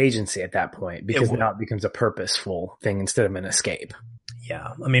Oasis agency at that point because now it becomes a purposeful thing instead of an escape.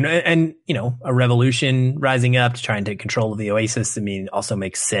 Yeah. And a revolution rising up to try and take control of the Oasis, also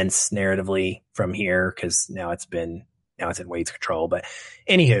makes sense narratively from here because now it's in Wade's control. But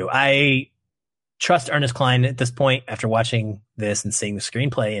anywho, I trust Ernest Cline at this point after watching this and seeing the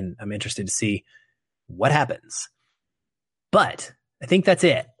screenplay, and I'm interested to see what happens. But I think that's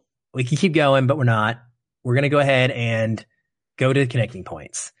it. We can keep going, but we're not. We're going to go ahead and go to connecting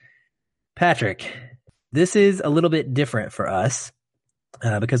points. Patrick, this is a little bit different for us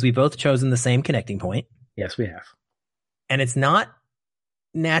because we've both chosen the same connecting point. Yes, we have. And it's not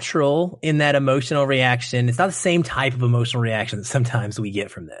natural in that emotional reaction. It's not the same type of emotional reaction that sometimes we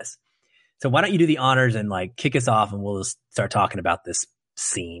get from this. So why don't you do the honors and kick us off and we'll just start talking about this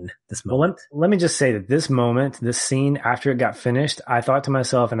scene, this Well, moment. let me just say that this scene, after it got finished, I thought to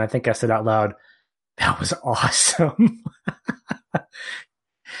myself, and I think I said out loud, that was awesome.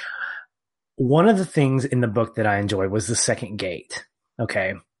 One of the things in the book that I enjoyed was the second gate.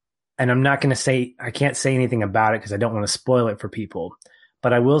 Okay. And I can't say anything about it because I don't want to spoil it for people.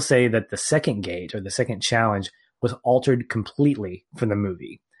 But I will say that the second gate, or the second challenge, was altered completely for the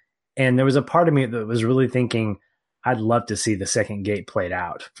movie. And there was a part of me that was really thinking, I'd love to see the second gate played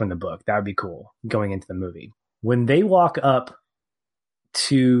out from the book. That would be cool going into the movie. When they walk up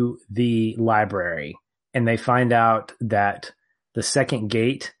to the library and they find out that the second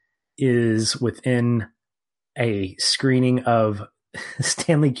gate is within a screening of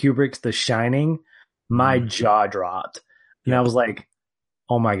Stanley Kubrick's The Shining, my jaw dropped. And I was like,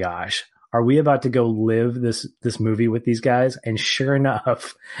 oh my gosh, are we about to go live this movie with these guys? And sure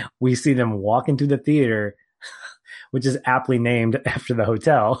enough, we see them walk into the theater, which is aptly named after the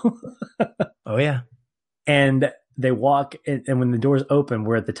hotel. Oh, yeah. And they walk, and when the doors open,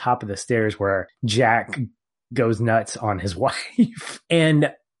 we're at the top of the stairs where Jack goes nuts on his wife.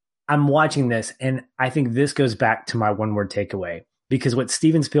 And I'm watching this, and I think this goes back to my one word takeaway, because what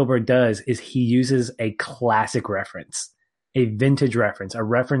Steven Spielberg does is he uses a classic reference, a vintage reference, a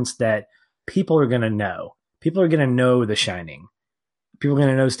reference that people are going to know. People are going to know The Shining. People are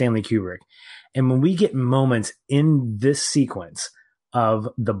going to know Stanley Kubrick. And when we get moments in this sequence of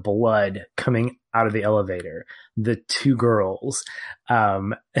the blood coming out of the elevator, the two girls,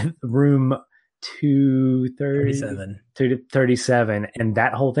 room 237, and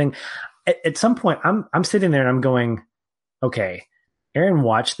that whole thing, at some point I'm sitting there and I'm going, okay, Aaron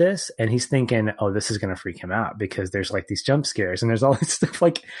watched this and he's thinking, oh, this is going to freak him out because there's like these jump scares and there's all this stuff.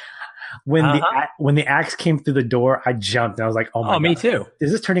 Like when the axe came through the door, I jumped and I was like, oh my God, me too.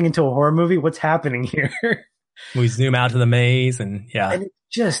 Is this turning into a horror movie? What's happening here? We zoom out to the maze and it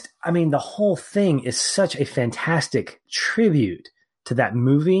just, I mean, the whole thing is such a fantastic tribute to that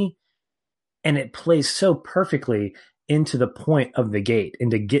movie. And it plays so perfectly into the point of the gate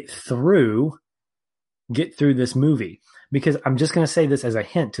and to get through this movie. Because I'm just going to say this as a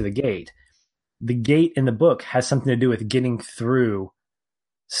hint to the gate. The gate in the book has something to do with getting through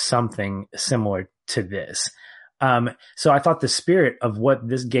something similar to this. So I thought the spirit of what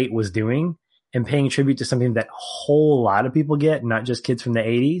this gate was doing and paying tribute to something that a whole lot of people get, not just kids from the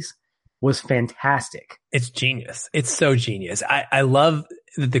 80s, was fantastic. It's genius. It's so genius. I love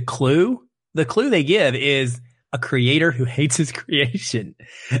the clue. The clue they give is a creator who hates his creation.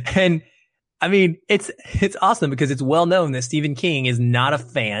 And I mean, it's awesome because it's well known that Stephen King is not a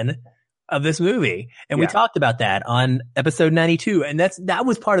fan of this movie. And we talked about that on episode 92. And that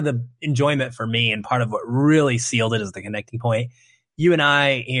was part of the enjoyment for me and part of what really sealed it as the connecting point. You and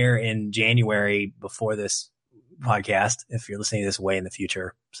I here in January before this podcast, if you're listening to this way in the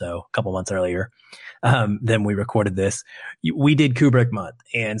future, so a couple months earlier, then we recorded this. We did Kubrick month.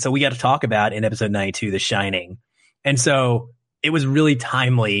 And so we got to talk about in episode 92, The Shining. And so it was really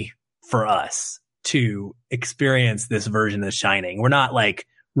timely for us to experience this version of The Shining. We're not like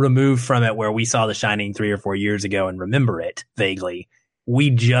removed from it where we saw The Shining 3 or 4 years ago and remember it vaguely. We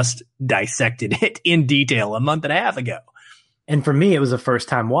just dissected it in detail a month and a half ago. And for me, it was a first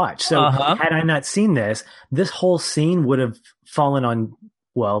time watch. So had I not seen this whole scene would have fallen on,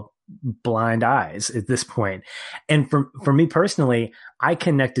 well, blind eyes at this point. And for me personally, I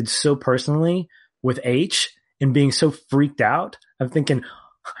connected so personally with H and being so freaked out. I'm thinking,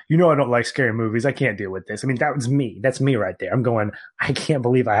 I don't like scary movies. I can't deal with this. I mean, that was me. That's me right there. I'm going, I can't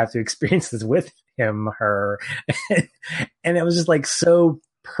believe I have to experience this with him, her. And it was just like so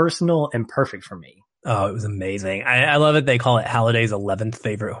personal and perfect for me. Oh, it was amazing. I love it. They call it Halliday's 11th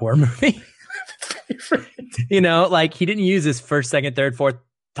favorite horror movie. Like he didn't use his first, second, third, fourth,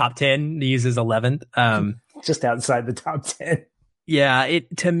 top 10. He used his 11th. Just outside the top 10. Yeah.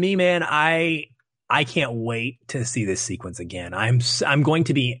 To me, man, I can't wait to see this sequence again. I'm going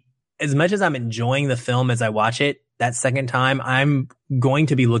to be, as much as I'm enjoying the film as I watch it that second time, I'm going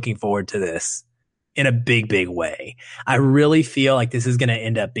to be looking forward to this in a big, big way. I really feel like this is going to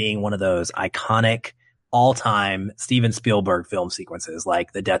end up being one of those iconic all-time Steven Spielberg film sequences,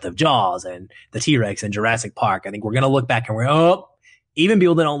 like the death of Jaws and the T-Rex and Jurassic Park. I think we're going to look back and even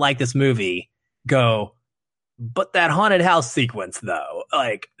people that don't like this movie go, but that haunted house sequence though,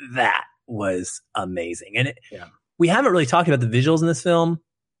 like that was amazing. And we haven't really talked about the visuals in this film,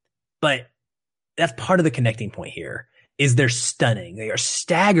 but that's part of the connecting point here is they're stunning. They are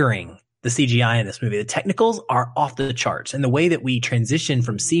staggering. The CGI in this movie, the technicals are off the charts, and the way that we transition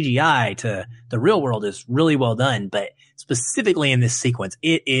from CGI to the real world is really well done. But specifically in this sequence,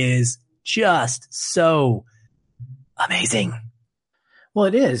 it is just so amazing. Well,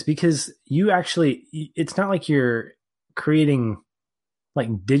 it is because it's not like you're creating like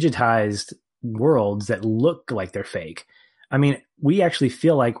digitized worlds that look like they're fake. I mean, we actually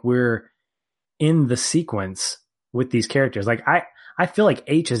feel like we're in the sequence with these characters. Like I feel like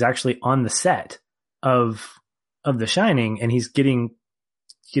H is actually on the set of The Shining, and he's getting,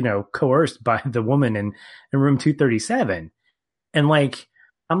 coerced by the woman in room 237. And like,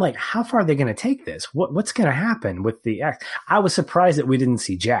 I'm like, how far are they going to take this? What's going to happen with the act? I was surprised that we didn't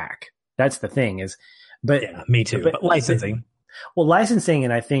see Jack. That's the thing but yeah, me too. But licensing. Well, licensing.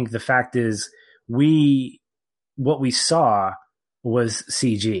 And I think the fact is what we saw was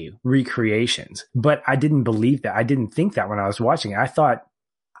CG recreations, but I didn't believe that. I didn't think that when I was watching it. I thought,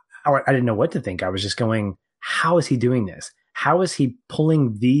 I didn't know what to think. I was just going, how is he doing this? How is he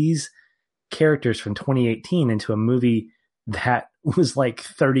pulling these characters from 2018 into a movie that was like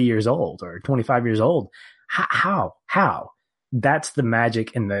 30 years old or 25 years old? How? That's the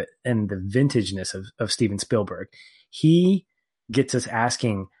magic and the vintageness of Steven Spielberg. He gets us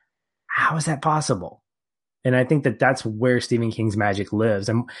asking, how is that possible? And I think that that's where Stephen King's magic lives,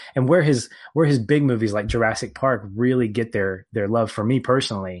 and where his big movies like Jurassic Park really get their love for me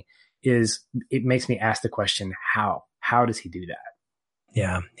personally is it makes me ask the question, how does he do that?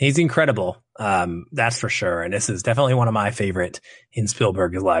 Yeah, he's incredible. That's for sure. And this is definitely one of my favorite in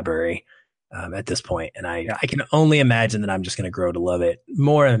Spielberg's library at this point. And I can only imagine that I'm just going to grow to love it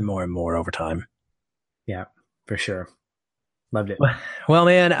more and more and more over time. Yeah, for sure. Loved it. Well,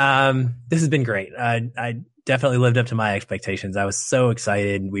 man, this has been great. I definitely lived up to my expectations. I was so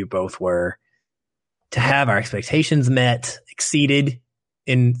excited. We both were to have our expectations met, exceeded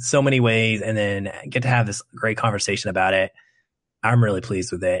in so many ways, and then get to have this great conversation about it. I'm really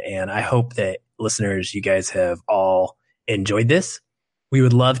pleased with it. And I hope that listeners, you guys have all enjoyed this. We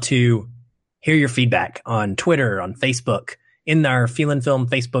would love to hear your feedback on Twitter, on Facebook, in our Feelin' Film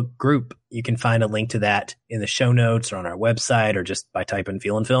Facebook group. You can find a link to that in the show notes or on our website, or just by typing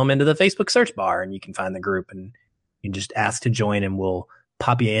Feelin' Film into the Facebook search bar, and you can find the group, and you can just ask to join, and we'll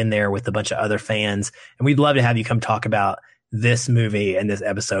pop you in there with a bunch of other fans. And we'd love to have you come talk about this movie and this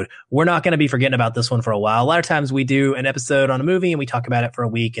episode. We're not going to be forgetting about this one for a while. A lot of times we do an episode on a movie and we talk about it for a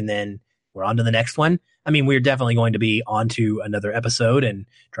week and then we're on to the next one. I mean, we're definitely going to be on to another episode and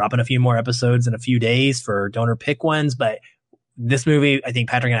dropping a few more episodes in a few days for donor pick ones. But this movie, I think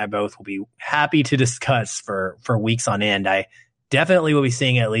Patrick and I both will be happy to discuss for weeks on end. I definitely will be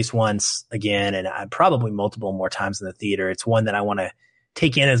seeing it at least once again, and probably multiple more times in the theater. It's one that I want to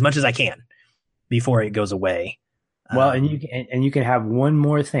take in as much as I can before it goes away. Well, and you can have one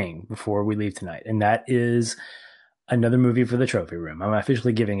more thing before we leave tonight, and that is another movie for the trophy room. I'm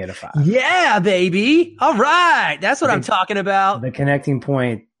officially giving it a 5. Yeah, baby. All right. That's what I'm talking about. The connecting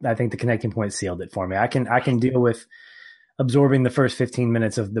point, I think the connecting point sealed it for me. I can deal with absorbing the first 15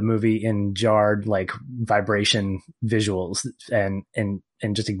 minutes of the movie in jarred like vibration visuals and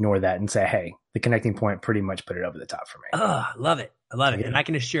just ignore that and say, hey, the connecting point pretty much put it over the top for me. Oh, I love it. I love it. And I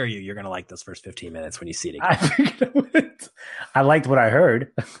can assure you, you're going to like those first 15 minutes when you see it again. I figured I would. I liked what I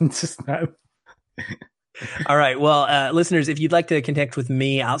heard. It's just not. All right. Well, listeners, if you'd like to connect with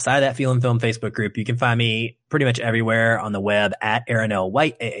me outside of that Feelin' Film Facebook group, you can find me pretty much everywhere on the web at Aaron L.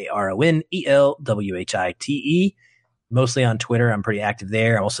 White, AARONELWHITE. Mostly on Twitter. I'm pretty active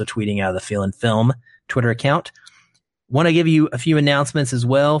there. I'm also tweeting out of the Feelin' Film Twitter account. Want to give you a few announcements as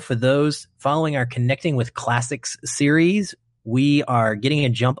well for those following our Connecting with Classics series. We are getting a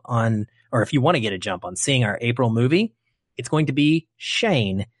jump on, or if you want to get a jump on seeing our April movie, it's going to be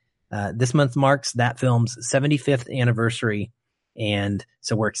Shane. This month marks that film's 75th anniversary. And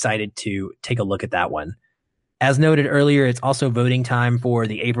so we're excited to take a look at that one. As noted earlier, it's also voting time for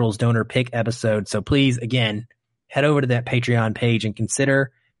the April's Donor Pick episode. So please, again, head over to that Patreon page and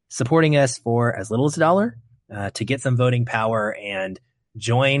consider supporting us for as little as $1 to get some voting power and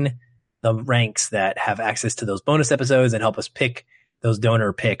join the ranks that have access to those bonus episodes and help us pick those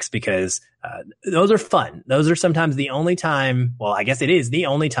donor picks, because those are fun. Those are sometimes the only time, well, I guess it is the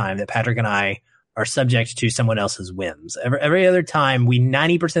only time that Patrick and I are subject to someone else's whims. Every other time,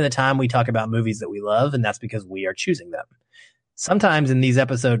 90% of the time we talk about movies that we love, and that's because we are choosing them. Sometimes in these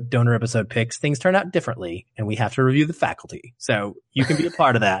donor episode picks, things turn out differently and we have to review the faculty. So you can be a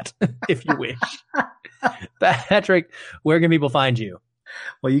part of that if you wish. Patrick, where can people find you?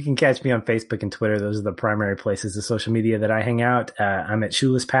 Well, you can catch me on Facebook and Twitter. Those are the primary places of social media that I hang out. I'm at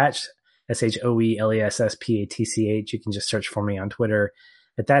Shoeless Patch, SHOELESSPATCH. You can just search for me on Twitter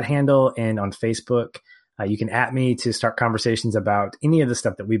at that handle, and on Facebook. You can at me to start conversations about any of the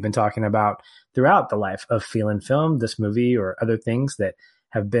stuff that we've been talking about throughout the life of Feelin' Film, this movie or other things that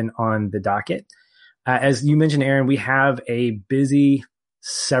have been on the docket. As you mentioned, Aaron, we have a busy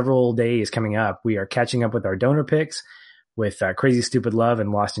several days coming up, we are catching up with our donor picks with Crazy Stupid Love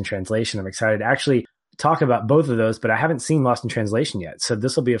and Lost in Translation. I'm excited to actually talk about both of those, but I haven't seen Lost in Translation yet. So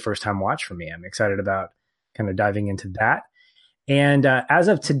this will be a first time watch for me. I'm excited about kind of diving into that. And as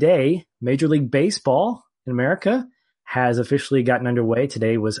of today, Major League Baseball in America has officially gotten underway.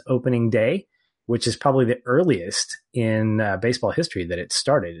 Today was opening day, which is probably the earliest in baseball history that it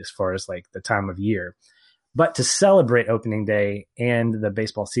started as far as like the time of year. But to celebrate opening day and the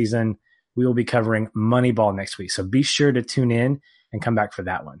baseball season, we will be covering Moneyball next week. So be sure to tune in and come back for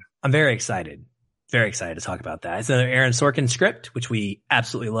that one. I'm very excited. Very excited to talk about that. It's another Aaron Sorkin script, which we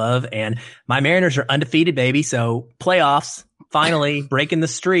absolutely love. And my Mariners are undefeated, baby. So playoffs, finally breaking the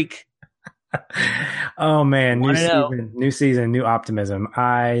streak. Oh man, new season, new optimism.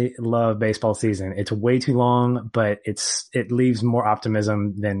 I love baseball season. It's way too long, but it leaves more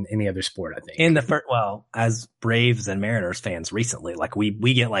optimism than any other sport, I think. In the first, well, as Braves and Mariners fans recently, like we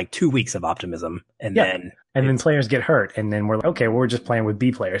get like 2 weeks of optimism and then players get hurt and then we're like, okay, we're just playing with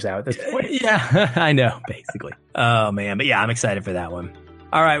B players now at this point. Yeah, I know, basically. Oh man, but yeah, I'm excited for that one.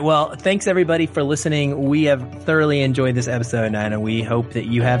 All right. Well, thanks everybody for listening. We have thoroughly enjoyed this episode, and we hope that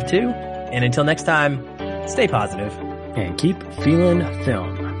you have too. And until next time, stay positive and keep feeling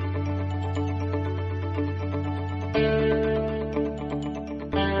film.